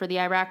voted for the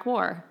Iraq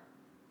War.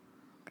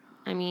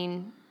 I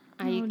mean,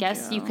 I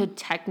guess you could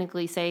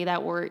technically say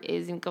that war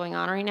isn't going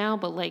on right now,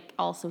 but, like,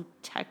 also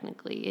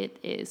technically it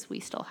is. We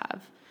still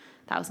have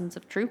thousands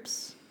of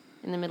troops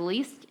in the Middle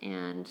East,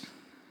 and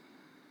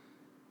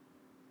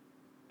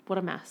what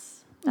a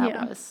mess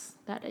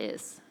that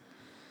is.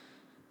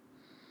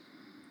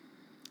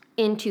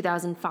 In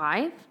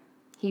 2005,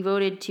 he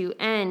voted to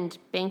end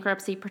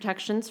bankruptcy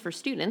protections for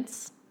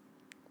students.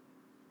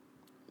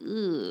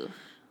 Ugh.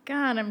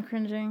 God, I'm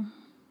cringing.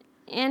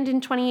 And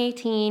in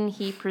 2018,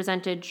 he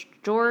presented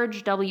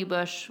George W.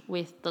 Bush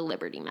with the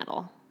Liberty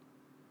Medal.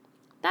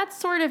 That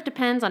sort of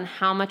depends on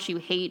how much you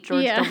hate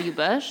George W.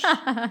 Bush.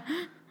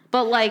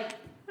 But, like,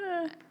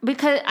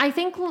 because I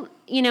think,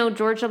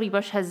 George W.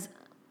 Bush has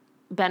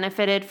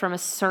benefited from a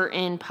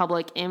certain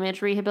public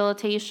image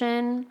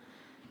rehabilitation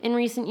in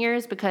recent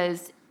years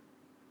because,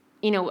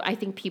 I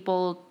think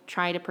people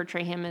try to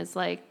portray him as,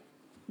 like,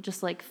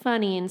 just, like,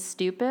 funny and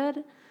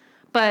stupid.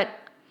 But,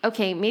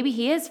 okay, maybe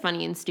he is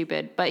funny and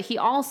stupid, but he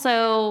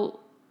also,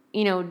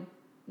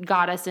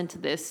 got us into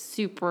this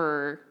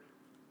super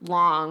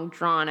long,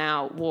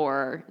 drawn-out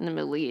war in the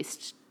Middle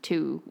East,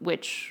 to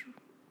which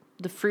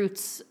the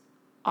fruits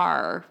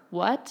are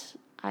what?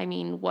 I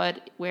mean,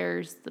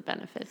 where's the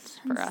benefits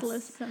for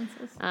us?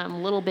 Senseless.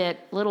 Little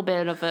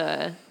bit of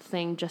a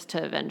thing just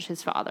to avenge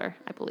his father,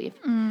 I believe.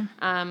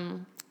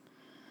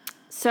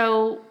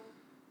 So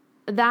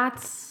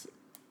that's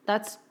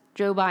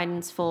Joe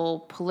Biden's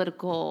full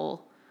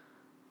political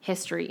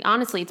history.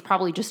 Honestly, it's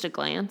probably just a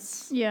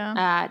glance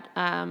at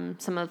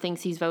some of the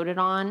things he's voted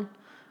on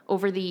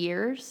over the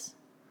years.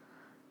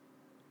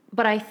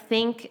 But I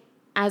think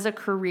as a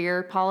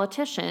career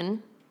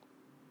politician,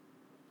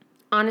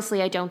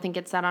 honestly, I don't think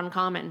it's that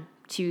uncommon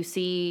to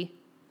see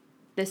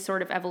this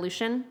sort of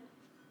evolution.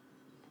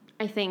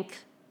 I think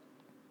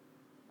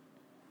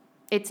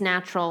it's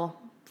natural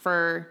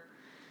for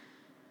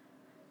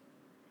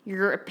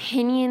your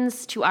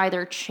opinions to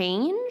either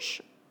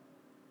change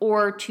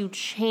or to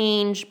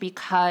change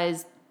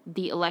because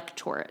the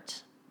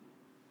electorate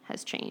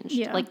has changed.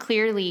 Yeah. Like,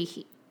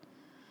 clearly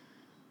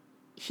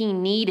he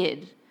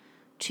needed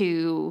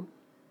to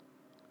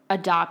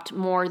adopt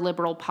more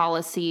liberal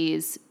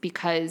policies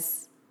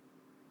because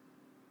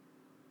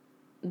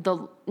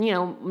the,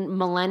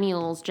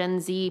 millennials, Gen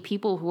Z,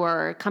 people who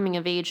are coming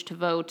of age to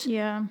vote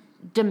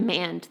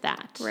demand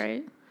that.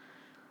 Right.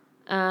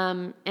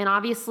 And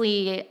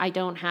obviously I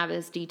don't have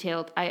as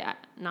detailed,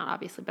 not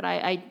obviously, but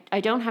I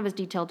don't have as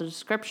detailed a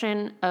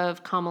description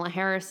of Kamala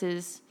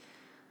Harris's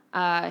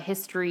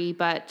history,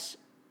 but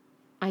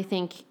I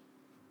think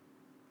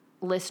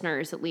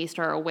listeners at least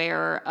are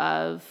aware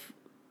of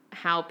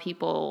how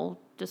people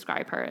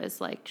describe her as,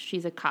 like,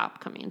 she's a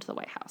cop coming into the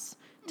White House.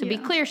 To be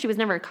clear, she was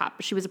never a cop,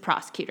 but she was a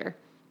prosecutor.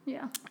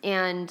 Yeah.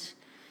 And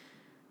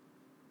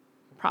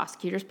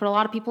prosecutors put a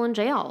lot of people in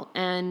jail,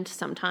 and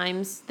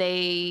sometimes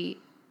they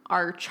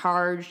are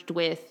charged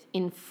with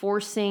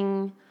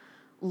enforcing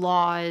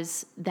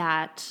laws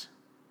that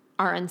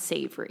are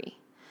unsavory.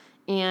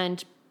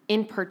 And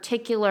in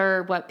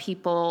particular, what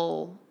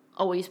people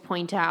always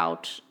point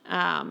out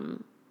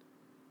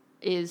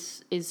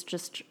is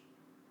just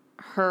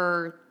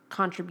her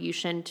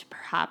contribution to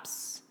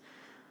perhaps,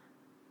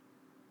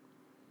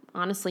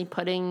 honestly,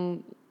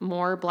 putting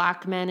more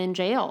Black men in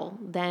jail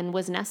than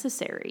was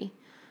necessary.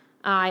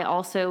 I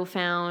also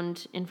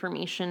found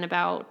information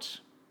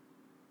about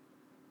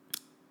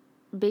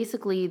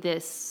basically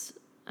this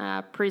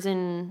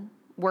prison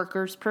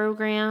workers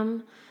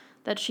program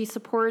that she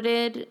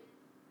supported,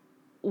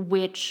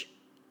 which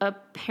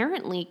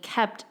apparently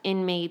kept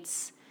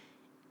inmates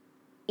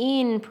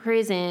in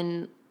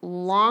prison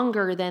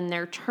longer than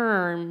their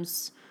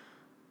terms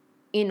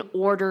in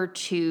order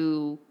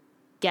to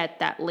get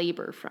that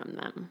labor from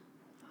them.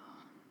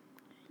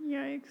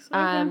 Yikes.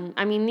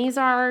 I mean, these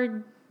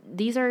are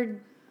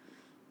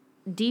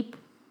deep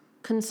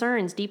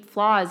concerns, deep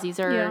flaws. These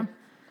are,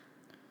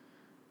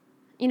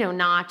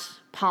 not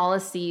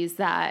policies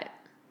that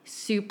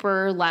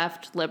super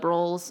left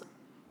liberals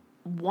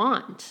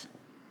want.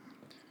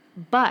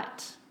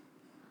 But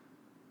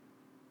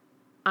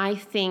I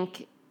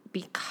think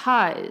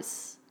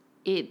because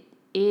it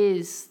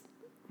is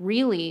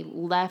really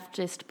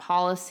leftist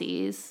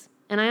policies,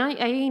 and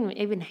I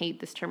even hate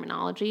this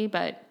terminology,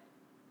 but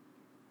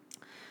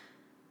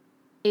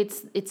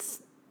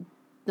it's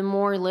the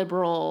more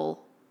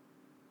liberal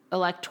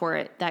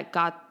electorate that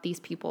got these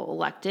people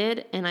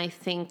elected, and I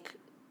think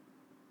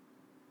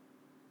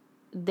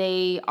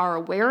they are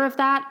aware of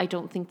that. I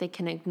don't think they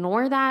can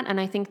ignore that, and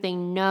I think they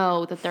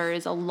know that there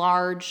is a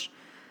large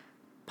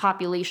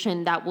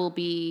population that will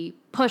be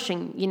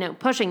pushing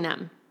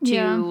them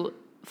to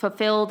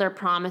fulfill their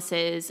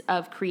promises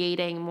of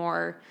creating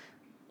more,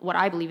 what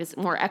I believe is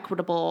more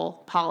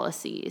equitable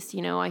policies.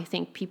 I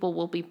think people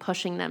will be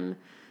pushing them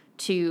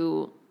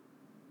to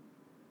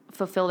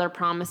fulfill their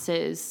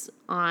promises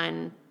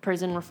on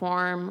prison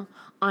reform,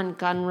 on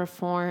gun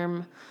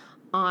reform,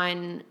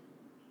 on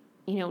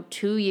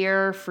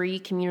 2-year free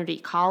community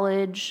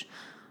college,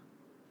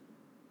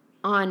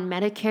 on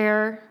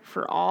Medicare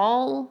for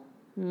all,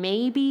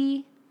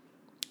 maybe.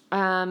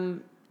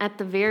 At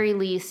the very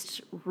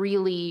least,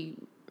 really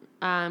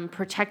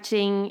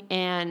protecting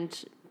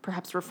and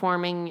perhaps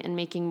reforming and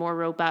making more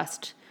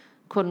robust,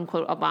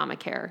 quote-unquote,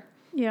 Obamacare.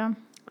 Yeah.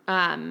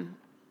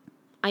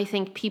 I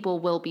think people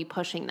will be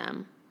pushing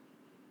them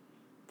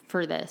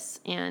for this,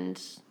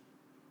 and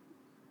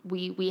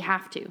we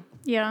have to.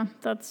 Yeah,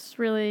 that's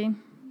really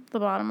the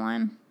bottom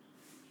line.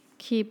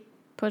 Keep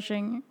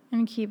pushing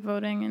and keep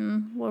voting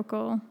in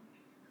local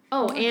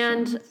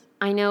elections. And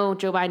I know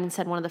Joe Biden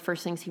said one of the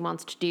first things he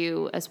wants to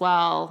do as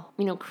well,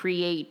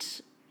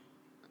 create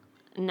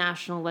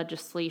national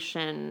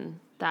legislation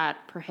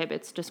that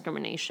prohibits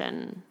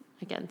discrimination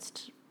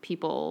against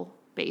people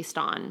based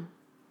on,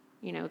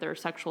 their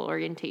sexual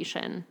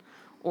orientation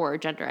or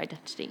gender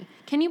identity.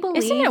 Can you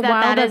believe Isn't it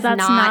wild that that's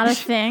not a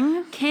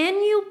thing? Can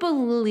you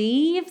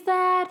believe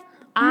that?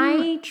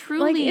 I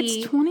truly...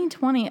 it's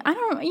 2020. I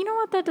don't... You know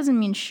what? That doesn't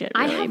mean shit,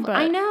 really.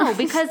 I know,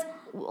 because,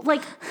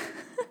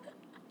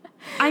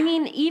 I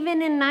mean,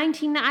 even in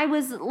I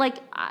was,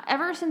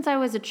 ever since I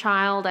was a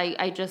child,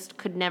 I just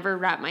could never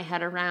wrap my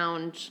head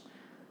around,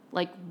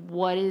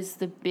 what is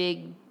the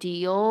big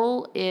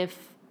deal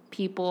if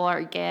people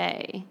are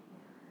gay?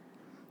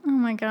 Oh,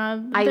 my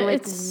God.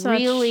 It's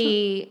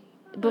really...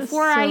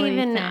 Before I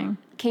even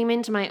came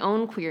into my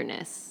own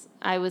queerness,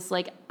 I was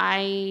like,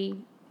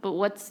 but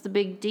what's the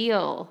big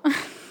deal?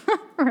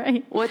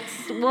 Right. What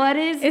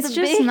is it's the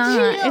just big not.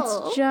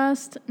 deal? It's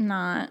just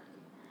not.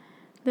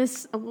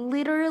 This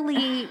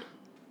literally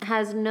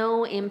has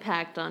no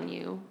impact on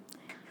you.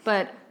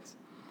 But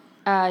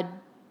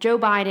Joe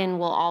Biden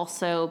will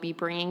also be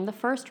bringing the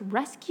first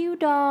rescue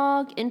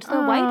dog into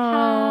the White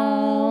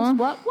House.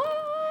 What?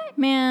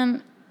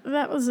 Man,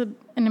 that was an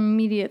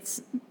immediate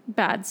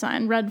bad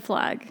sign, red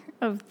flag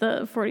of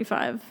the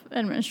 45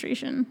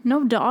 administration.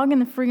 No dog in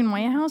the friggin'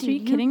 White House? Are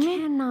you kidding me?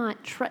 You cannot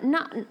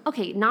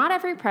not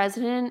every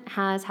president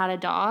has had a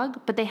dog,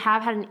 but they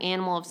have had an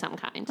animal of some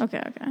kind.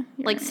 Okay.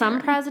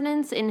 Some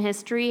presidents in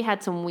history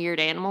had some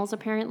weird animals,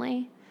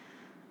 apparently.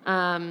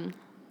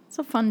 It's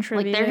a fun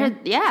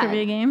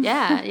trivia game.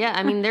 Yeah.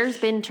 I mean, there's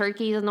been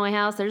turkeys in the White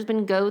House. There's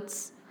been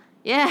goats.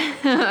 Yeah.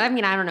 I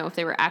mean, I don't know if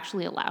they were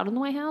actually allowed in the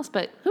White House,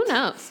 but who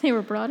knows? They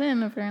were brought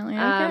in, apparently.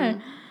 Okay.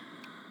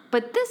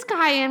 But this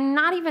guy, I'm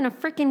not even a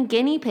freaking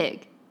guinea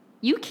pig.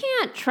 You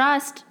can't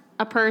trust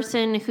a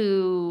person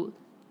who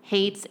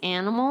hates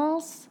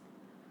animals.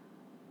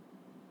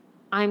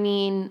 I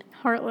mean...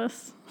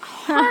 Heartless.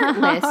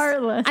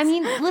 I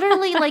mean,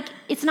 literally,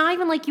 it's not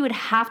even like you would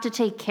have to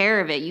take care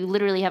of it. You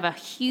literally have a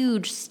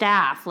huge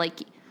staff.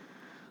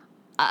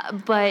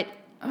 But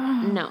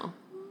no.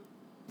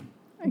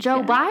 Okay.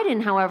 Joe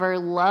Biden, however,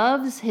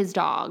 loves his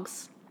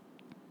dogs.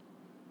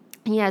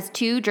 He has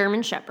 2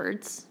 German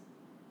Shepherds.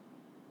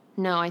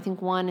 No, I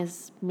think one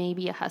is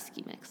maybe a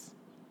Husky mix.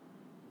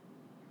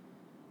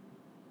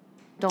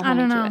 Don't hold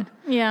me to it.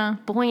 Yeah.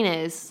 Point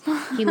is,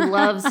 he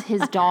loves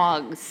his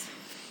dogs.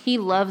 He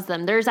loves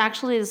them. There's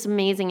actually this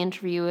amazing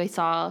interview I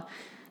saw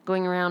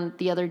going around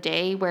the other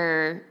day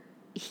where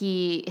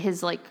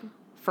his like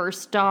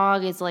first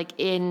dog is like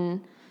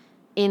in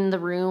the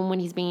room when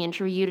he's being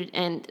interviewed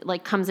and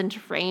like comes into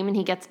frame and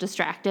he gets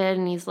distracted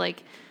and he's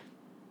like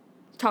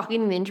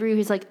talking in the interview.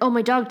 He's like, "Oh,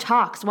 my dog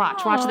talks.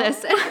 Watch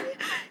this."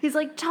 He's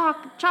like,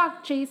 "Talk,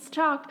 Chase,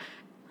 talk."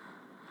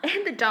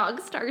 And the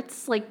dog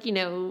starts like, you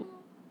know,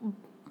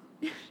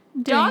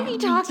 doggy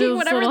talking,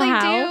 whatever they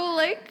do.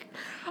 Like,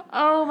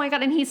 oh my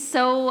God. And he's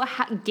so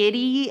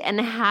giddy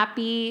and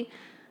happy.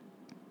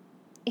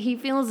 He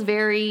feels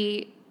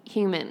very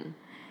human.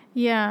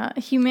 Yeah,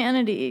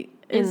 humanity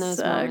in is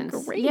those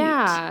moments. great.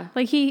 Yeah.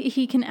 Like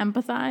he can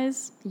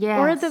empathize. Yes.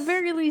 Or at the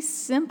very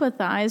least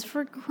sympathize,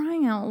 for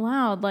crying out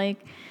loud.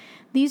 Like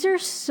these are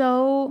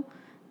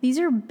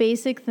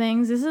basic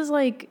things. This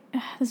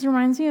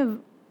reminds me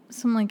of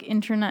some like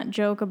internet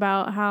joke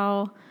about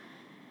how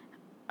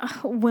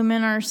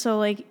women are so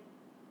like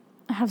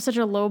have such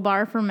a low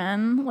bar for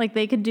men. Like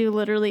they could do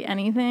literally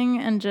anything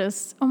and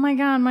just, oh my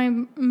God, my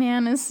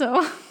man is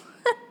so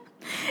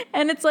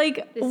and it's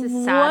like, this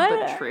is sad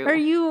but true.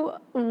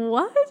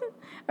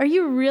 Are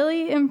you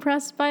really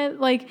impressed by it?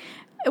 Like,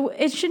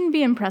 it shouldn't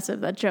be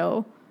impressive that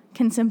Joe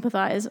can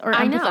sympathize or empathize.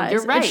 I know,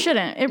 you're right. It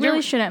shouldn't. It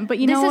really shouldn't. But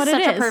you know what it is? This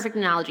is such a perfect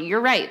analogy.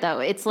 You're right, though.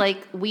 It's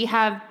like we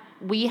have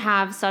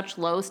such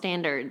low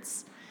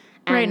standards.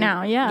 And right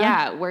now, yeah.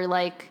 Yeah, we're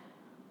like,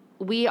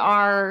 we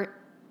are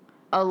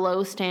a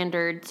low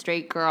standard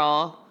straight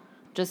girl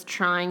just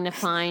trying to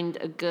find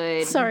a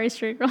good... Sorry,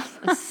 straight girl.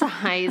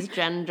 size,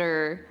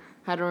 gender...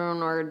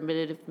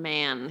 heteronormative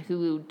man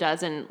who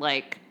doesn't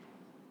like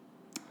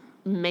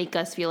make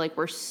us feel like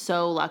we're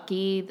so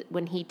lucky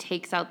when he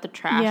takes out the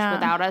trash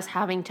without us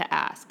having to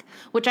ask,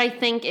 which I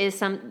think is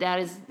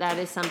that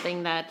is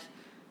something that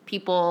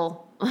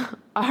people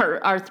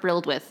are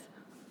thrilled with.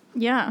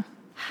 Yeah.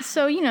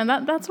 So, you know,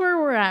 that's where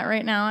we're at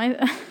right now.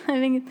 I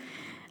think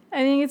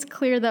it's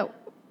clear that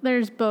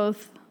there's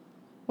both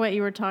what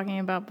you were talking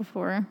about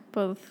before,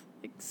 both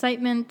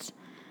excitement,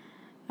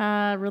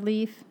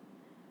 relief,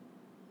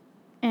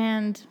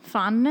 and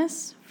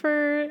fondness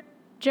for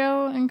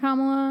Joe and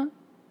Kamala.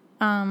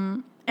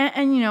 And,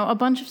 you know, a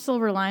bunch of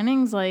silver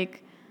linings,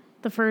 like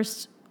the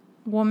first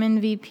woman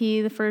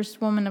VP, the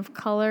first woman of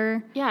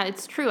color. Yeah,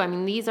 it's true. I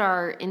mean, these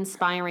are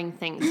inspiring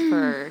things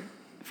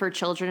for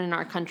children in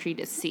our country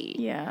to see.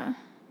 Yeah.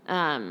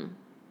 I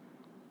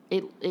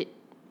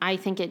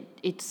think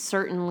it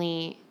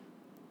certainly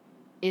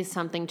is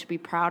something to be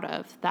proud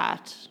of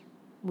that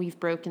we've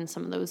broken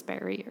some of those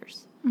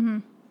barriers.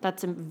 Mm-hmm.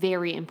 That's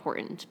very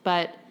important.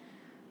 But,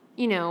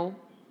 you know,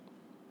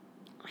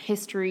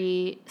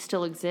 history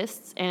still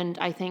exists. And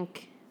I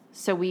think,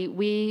 so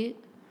we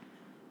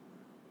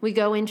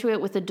go into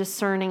it with a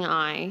discerning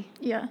eye.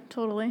 Yeah,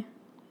 totally.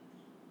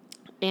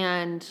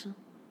 And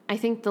I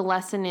think the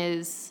lesson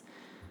is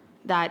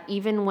that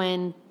even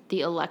when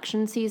the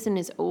election season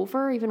is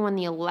over, even when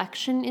the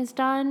election is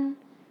done,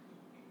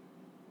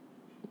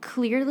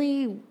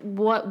 clearly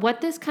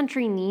what this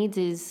country needs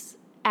is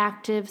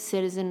active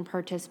citizen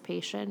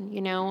participation,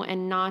 you know,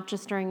 and not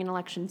just during an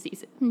election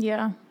season.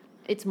 Yeah.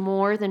 It's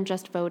more than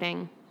just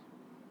voting.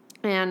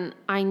 And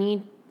I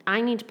need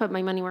to put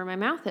my money where my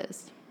mouth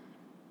is.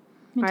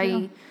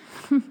 Me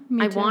too.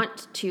 I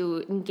want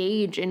to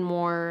engage in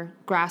more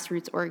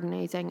grassroots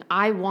organizing.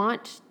 I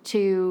want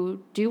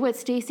to do what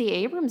Stacey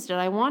Abrams did.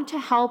 I want to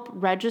help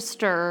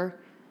register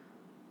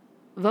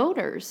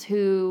voters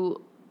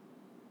who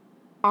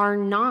are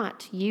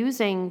not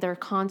using their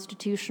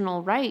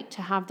constitutional right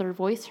to have their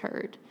voice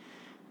heard.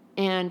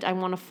 And I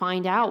want to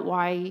find out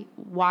why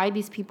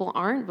these people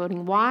aren't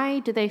voting. Why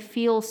do they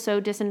feel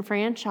so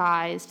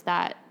disenfranchised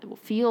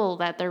feel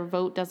that their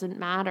vote doesn't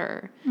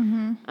matter?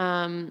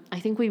 Mm-hmm. I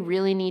think we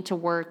really need to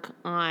work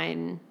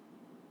on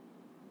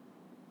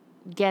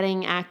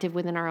getting active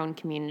within our own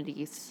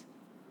communities.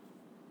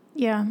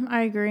 Yeah,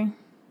 I agree.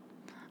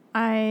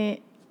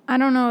 I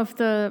don't know if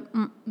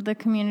the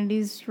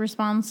community's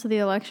response to the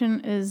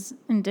election is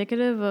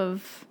indicative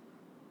of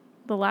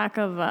the lack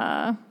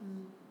of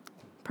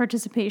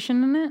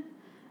participation in it,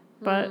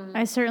 but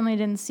I certainly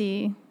didn't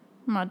see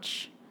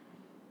much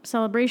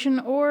celebration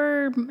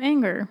or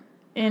anger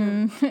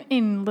in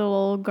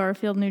little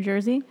Garfield, New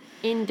Jersey.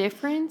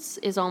 Indifference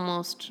is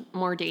almost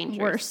more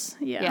dangerous. Worse,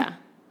 yeah.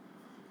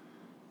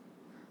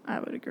 I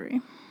would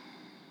agree.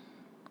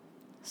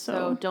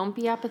 So don't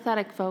be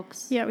apathetic,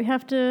 folks. Yeah, we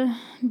have to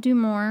do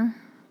more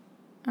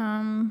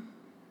in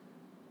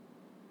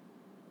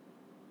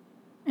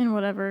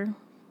whatever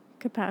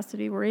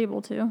capacity we're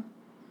able to.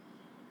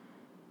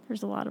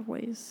 There's a lot of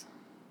ways.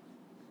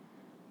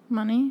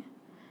 Money.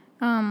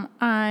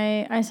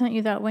 I sent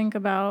you that link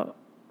about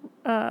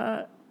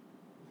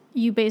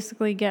you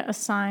basically get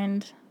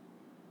assigned,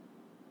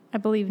 I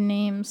believe,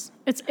 names.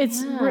 It's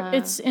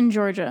in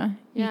Georgia.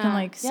 Yeah. You can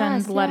like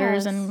send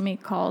letters and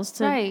make calls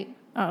to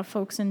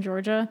folks in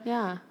Georgia.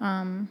 Yeah.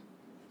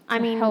 I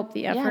mean, help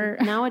the effort.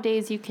 Yeah,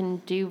 nowadays you can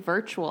do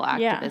virtual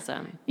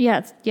activism.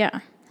 Yeah.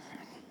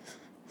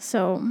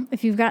 So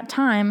if you've got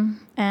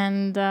time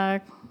and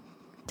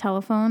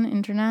telephone,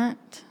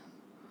 internet,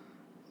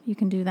 you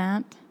can do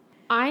that.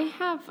 I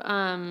have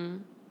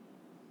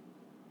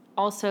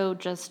also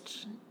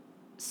just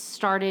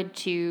started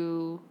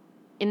to,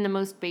 in the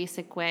most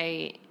basic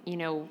way,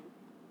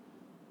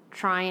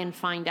 try and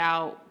find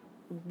out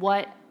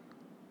what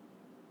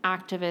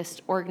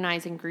activist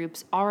organizing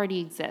groups already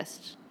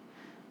exist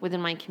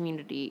within my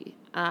community.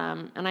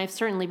 And I've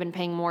certainly been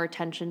paying more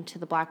attention to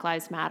the Black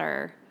Lives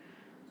Matter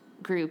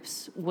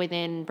groups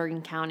within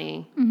Bergen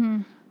County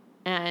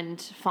and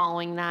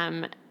following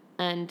them.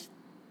 And,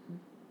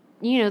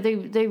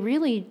 they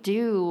really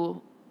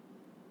do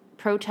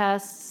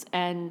protests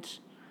and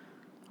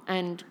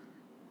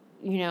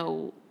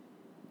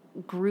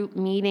group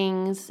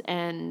meetings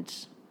and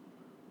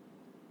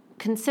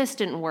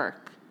consistent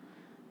work.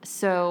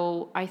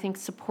 So I think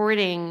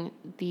supporting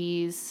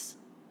these,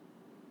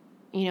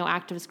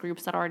 activist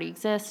groups that already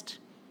exist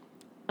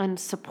and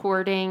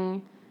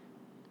supporting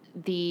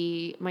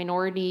the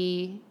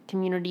minority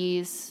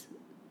communities,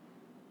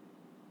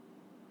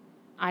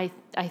 I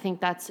think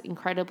that's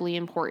incredibly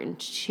important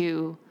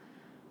to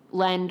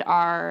lend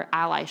our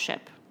allyship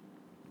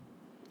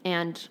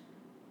and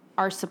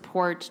our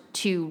support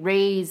to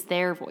raise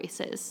their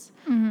voices.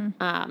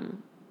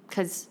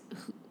 Because,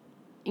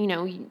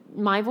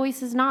 my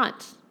voice is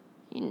not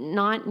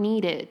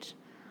needed.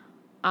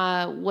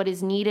 What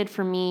is needed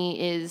for me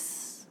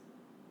is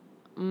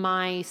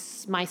my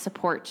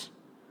support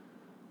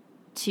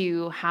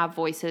to have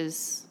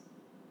voices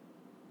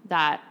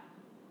that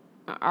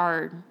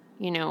are,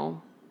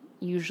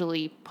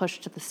 usually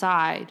pushed to the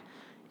side.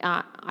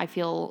 I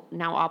feel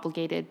now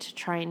obligated to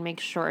try and make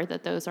sure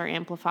that those are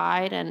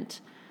amplified and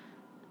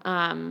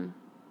I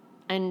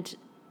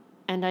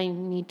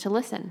need to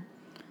listen.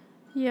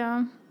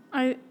 Yeah.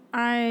 I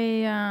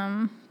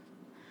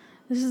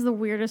this is the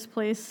weirdest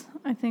place,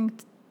 I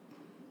think.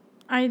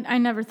 I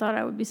never thought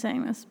I would be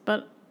saying this,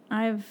 but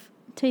I've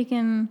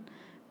taken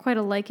quite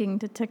a liking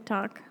to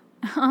TikTok.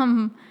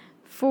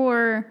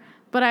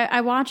 But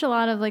I watch a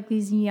lot of like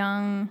these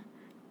young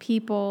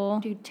people,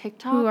 dude,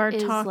 TikTok who are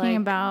is talking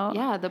about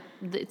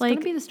it's going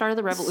to be the start of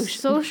the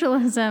revolution.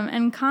 Socialism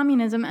and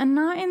communism, and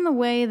not in the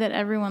way that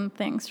everyone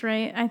thinks,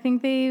 right? I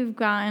think they've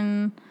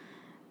gotten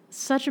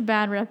such a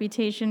bad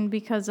reputation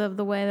because of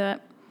the way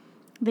that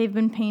they've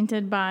been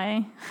painted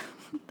by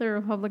the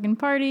Republican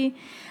Party,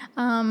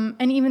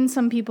 and even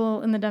some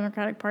people in the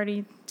Democratic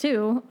Party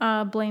too,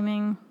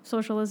 blaming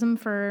socialism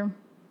for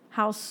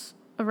House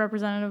of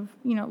Representative,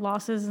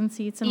 losses and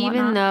seats and even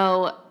whatnot.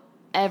 Though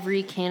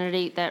every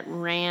candidate that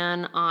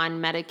ran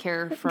on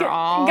Medicare for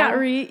all got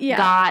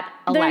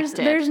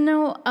elected. There's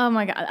no, oh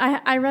my God.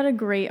 I read a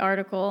great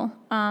article,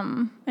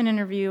 an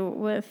interview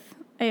with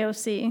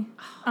AOC,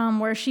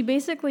 where she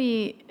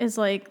basically is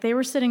like, they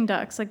were sitting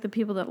ducks, like the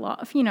people that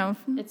lost,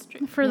 it's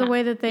true. for the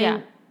way that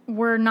they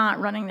were not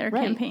running their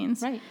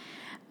campaigns. Right.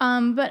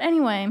 But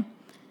anyway,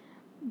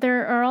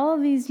 there are all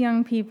of these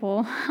young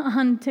people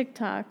on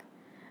TikTok,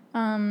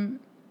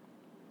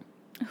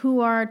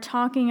 who are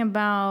talking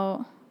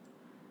about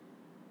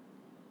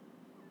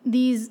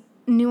these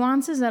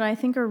nuances that I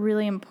think are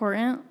really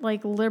important,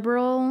 like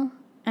liberal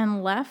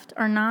and left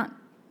are not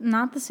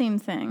the same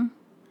thing.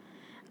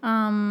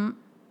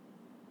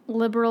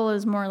 Liberal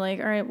is more like,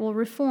 all right, we'll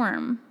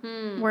reform,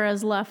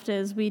 whereas left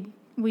is we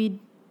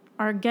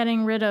are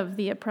getting rid of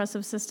the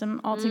oppressive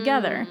system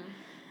altogether.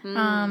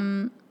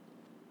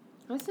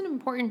 That's an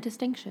important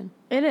distinction.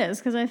 It is,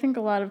 because I think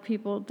a lot of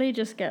people, they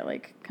just get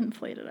like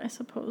conflated, I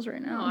suppose,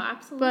 right now. Oh,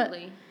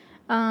 absolutely.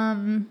 But,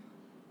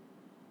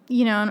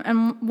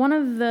 and one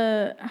of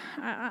the,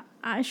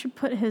 I should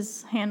put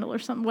his handle or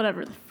something,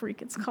 whatever the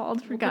freak it's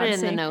called, for God's sake.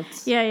 Put it in the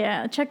notes.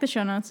 Yeah, check the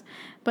show notes.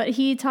 But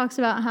he talks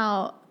about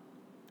how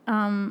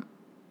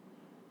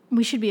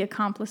we should be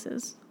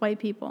accomplices, white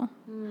people.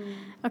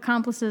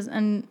 Accomplices,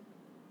 and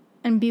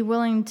be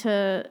willing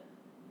to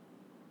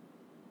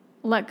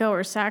let go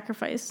or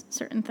sacrifice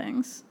certain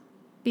things,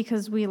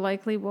 because we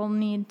likely will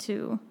need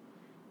to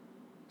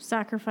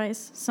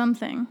sacrifice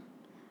something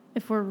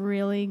if we're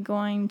really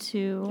going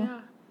to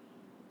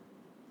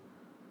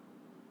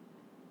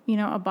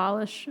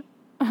abolish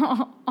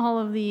all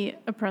of the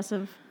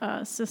oppressive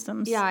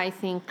systems. Yeah, I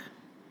think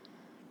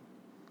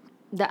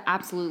that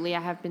absolutely. I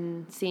have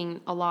been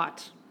seeing a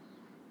lot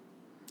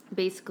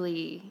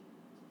basically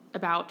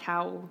about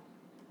how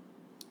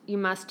you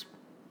must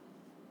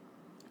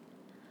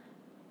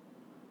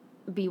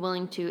be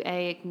willing to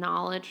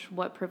acknowledge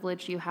what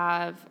privilege you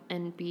have,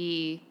 and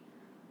B,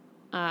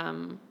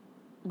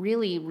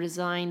 really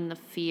resign the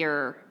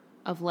fear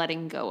of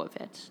letting go of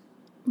it.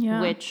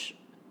 Yeah. Which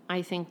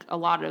I think a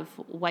lot of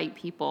white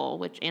people,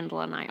 which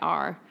Angela and I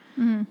are,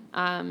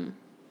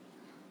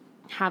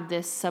 have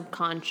this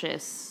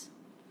subconscious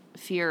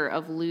fear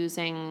of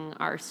losing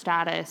our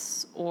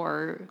status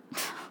or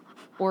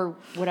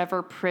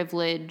whatever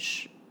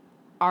privilege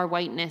our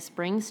whiteness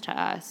brings to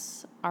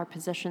us, our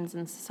positions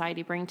in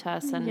society bring to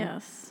us,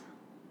 and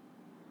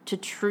to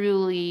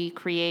truly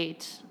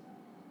create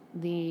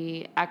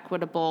the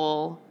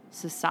equitable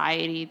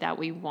society that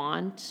we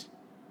want,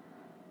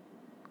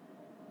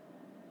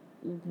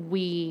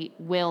 we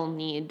will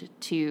need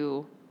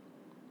to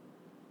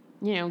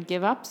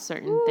give up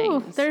certain Ooh,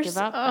 things. there's- Give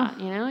up oh.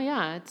 that,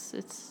 yeah,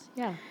 it's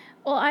yeah.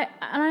 Well,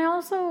 I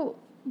also,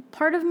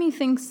 part of me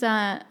thinks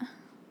that,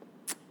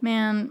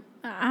 man,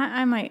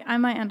 I might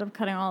end up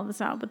cutting all of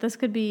this out, but this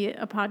could be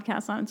a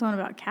podcast on its own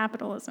about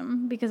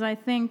capitalism, because I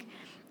think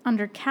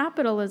under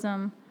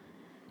capitalism,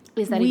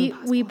 Is that even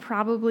possible? we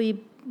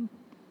probably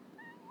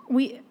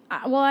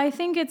well, I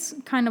think it's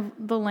kind of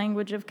the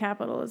language of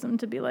capitalism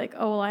to be like,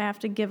 oh, well, I have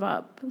to give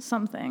up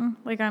something,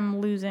 like I'm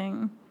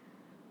losing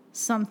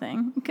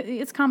something.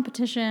 It's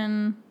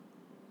competition,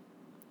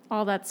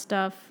 all that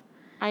stuff.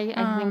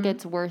 I think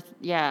it's worth,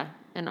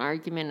 an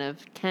argument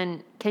of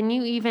can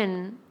you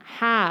even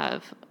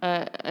have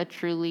a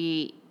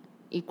truly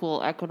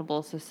equal,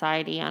 equitable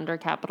society under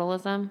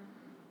capitalism?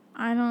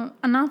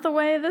 Not the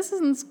way this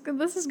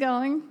is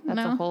going. That's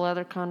No. a whole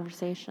other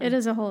conversation. It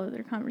is a whole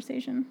other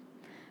conversation.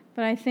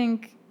 But I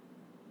think,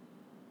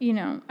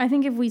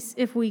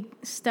 if we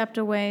stepped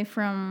away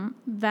from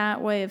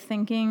that way of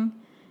thinking,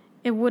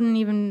 it wouldn't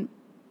even,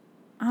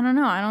 I don't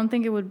know, I don't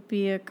think it would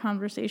be a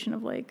conversation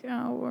of like,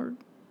 oh, or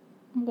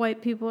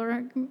white people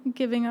are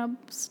giving up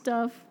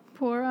stuff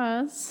for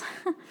us.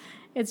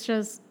 It's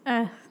just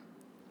a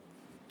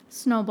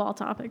snowball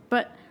topic,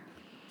 but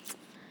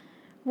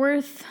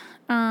worth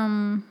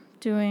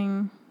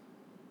doing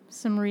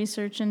some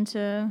research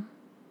into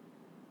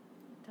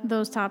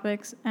those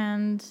topics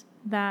and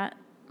that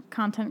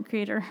content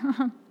creator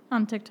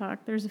on TikTok.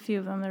 There's a few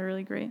of them that are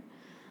really great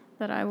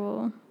that I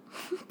will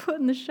put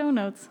in the show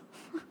notes.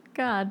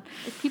 God.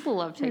 People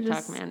love TikTok,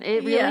 just, man.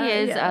 It really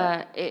is.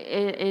 Yeah.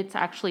 It's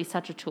actually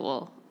such a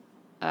tool.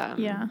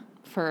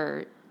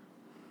 For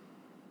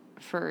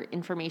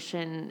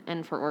information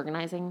and for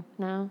organizing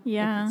now.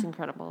 Yeah. It's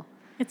incredible.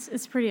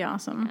 It's pretty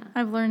awesome. Yeah.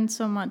 I've learned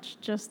so much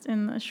just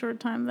in the short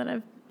time that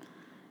I've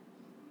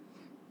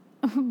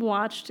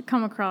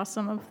come across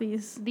some of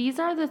these. These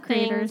are the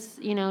creators.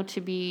 Things,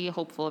 to be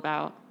hopeful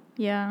about.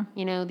 Yeah.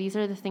 These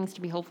are the things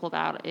to be hopeful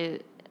about.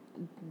 It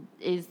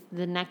is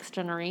the next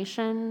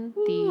generation,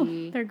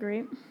 they're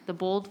great. The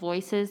bold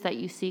voices that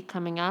you see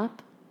coming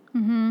up,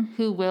 mm-hmm.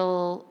 who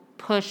will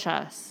push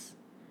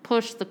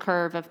the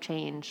curve of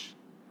change.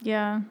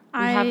 Yeah. We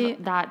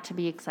have that to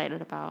be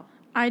excited about.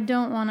 I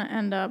don't want to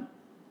end up,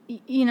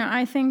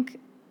 I think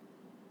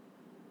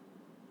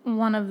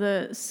one of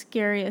the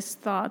scariest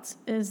thoughts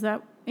is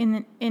that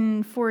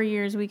in 4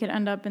 years we could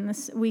end up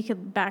we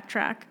could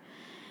backtrack.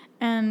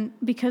 And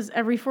because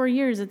every 4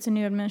 years it's a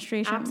new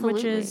administration, absolutely.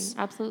 Which is,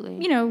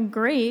 absolutely,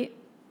 great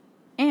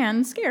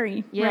and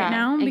scary right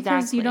now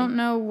because you don't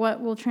know what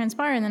will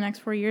transpire in the next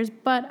 4 years.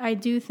 But I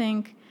do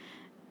think,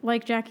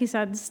 like Jackie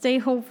said, stay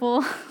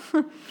hopeful,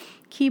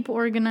 keep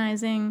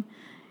organizing,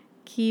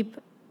 keep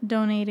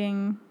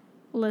donating,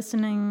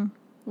 listening,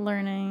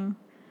 learning,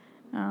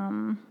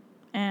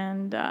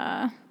 and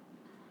I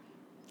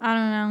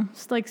don't know,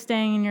 just like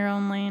staying in your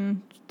own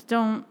lane.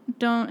 Don't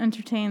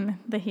entertain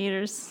the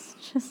haters.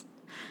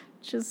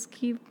 Just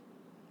keep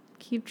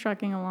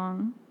trucking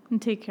along and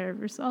take care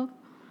of yourself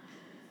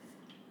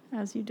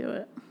as you do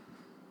it.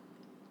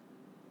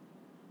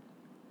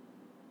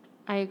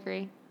 I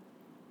agree.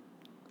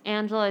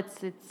 Angela,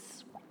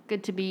 it's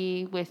good to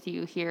be with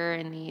you here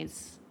in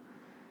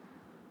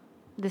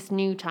this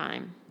new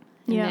time.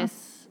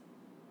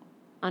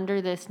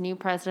 Under this new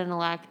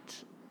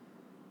president-elect.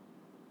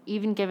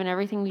 Even given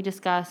everything we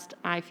discussed,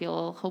 I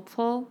feel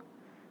hopeful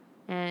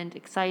and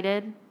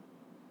excited.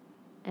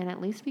 And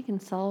at least we can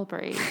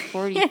celebrate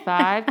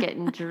 45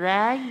 getting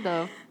dragged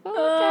the fuck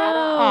out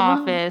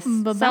of office.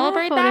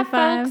 Celebrate 45.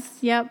 That, folks.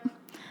 Yep.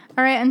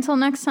 All right, until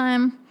next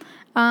time,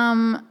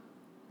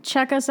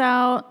 check us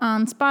out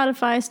on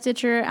Spotify,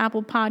 Stitcher,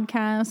 Apple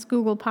Podcasts,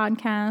 Google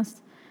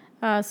Podcasts.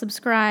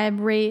 Subscribe,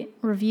 rate,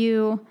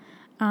 review.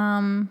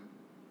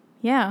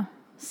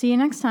 See you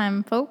next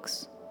time,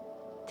 folks.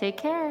 Take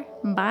care.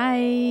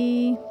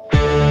 Bye.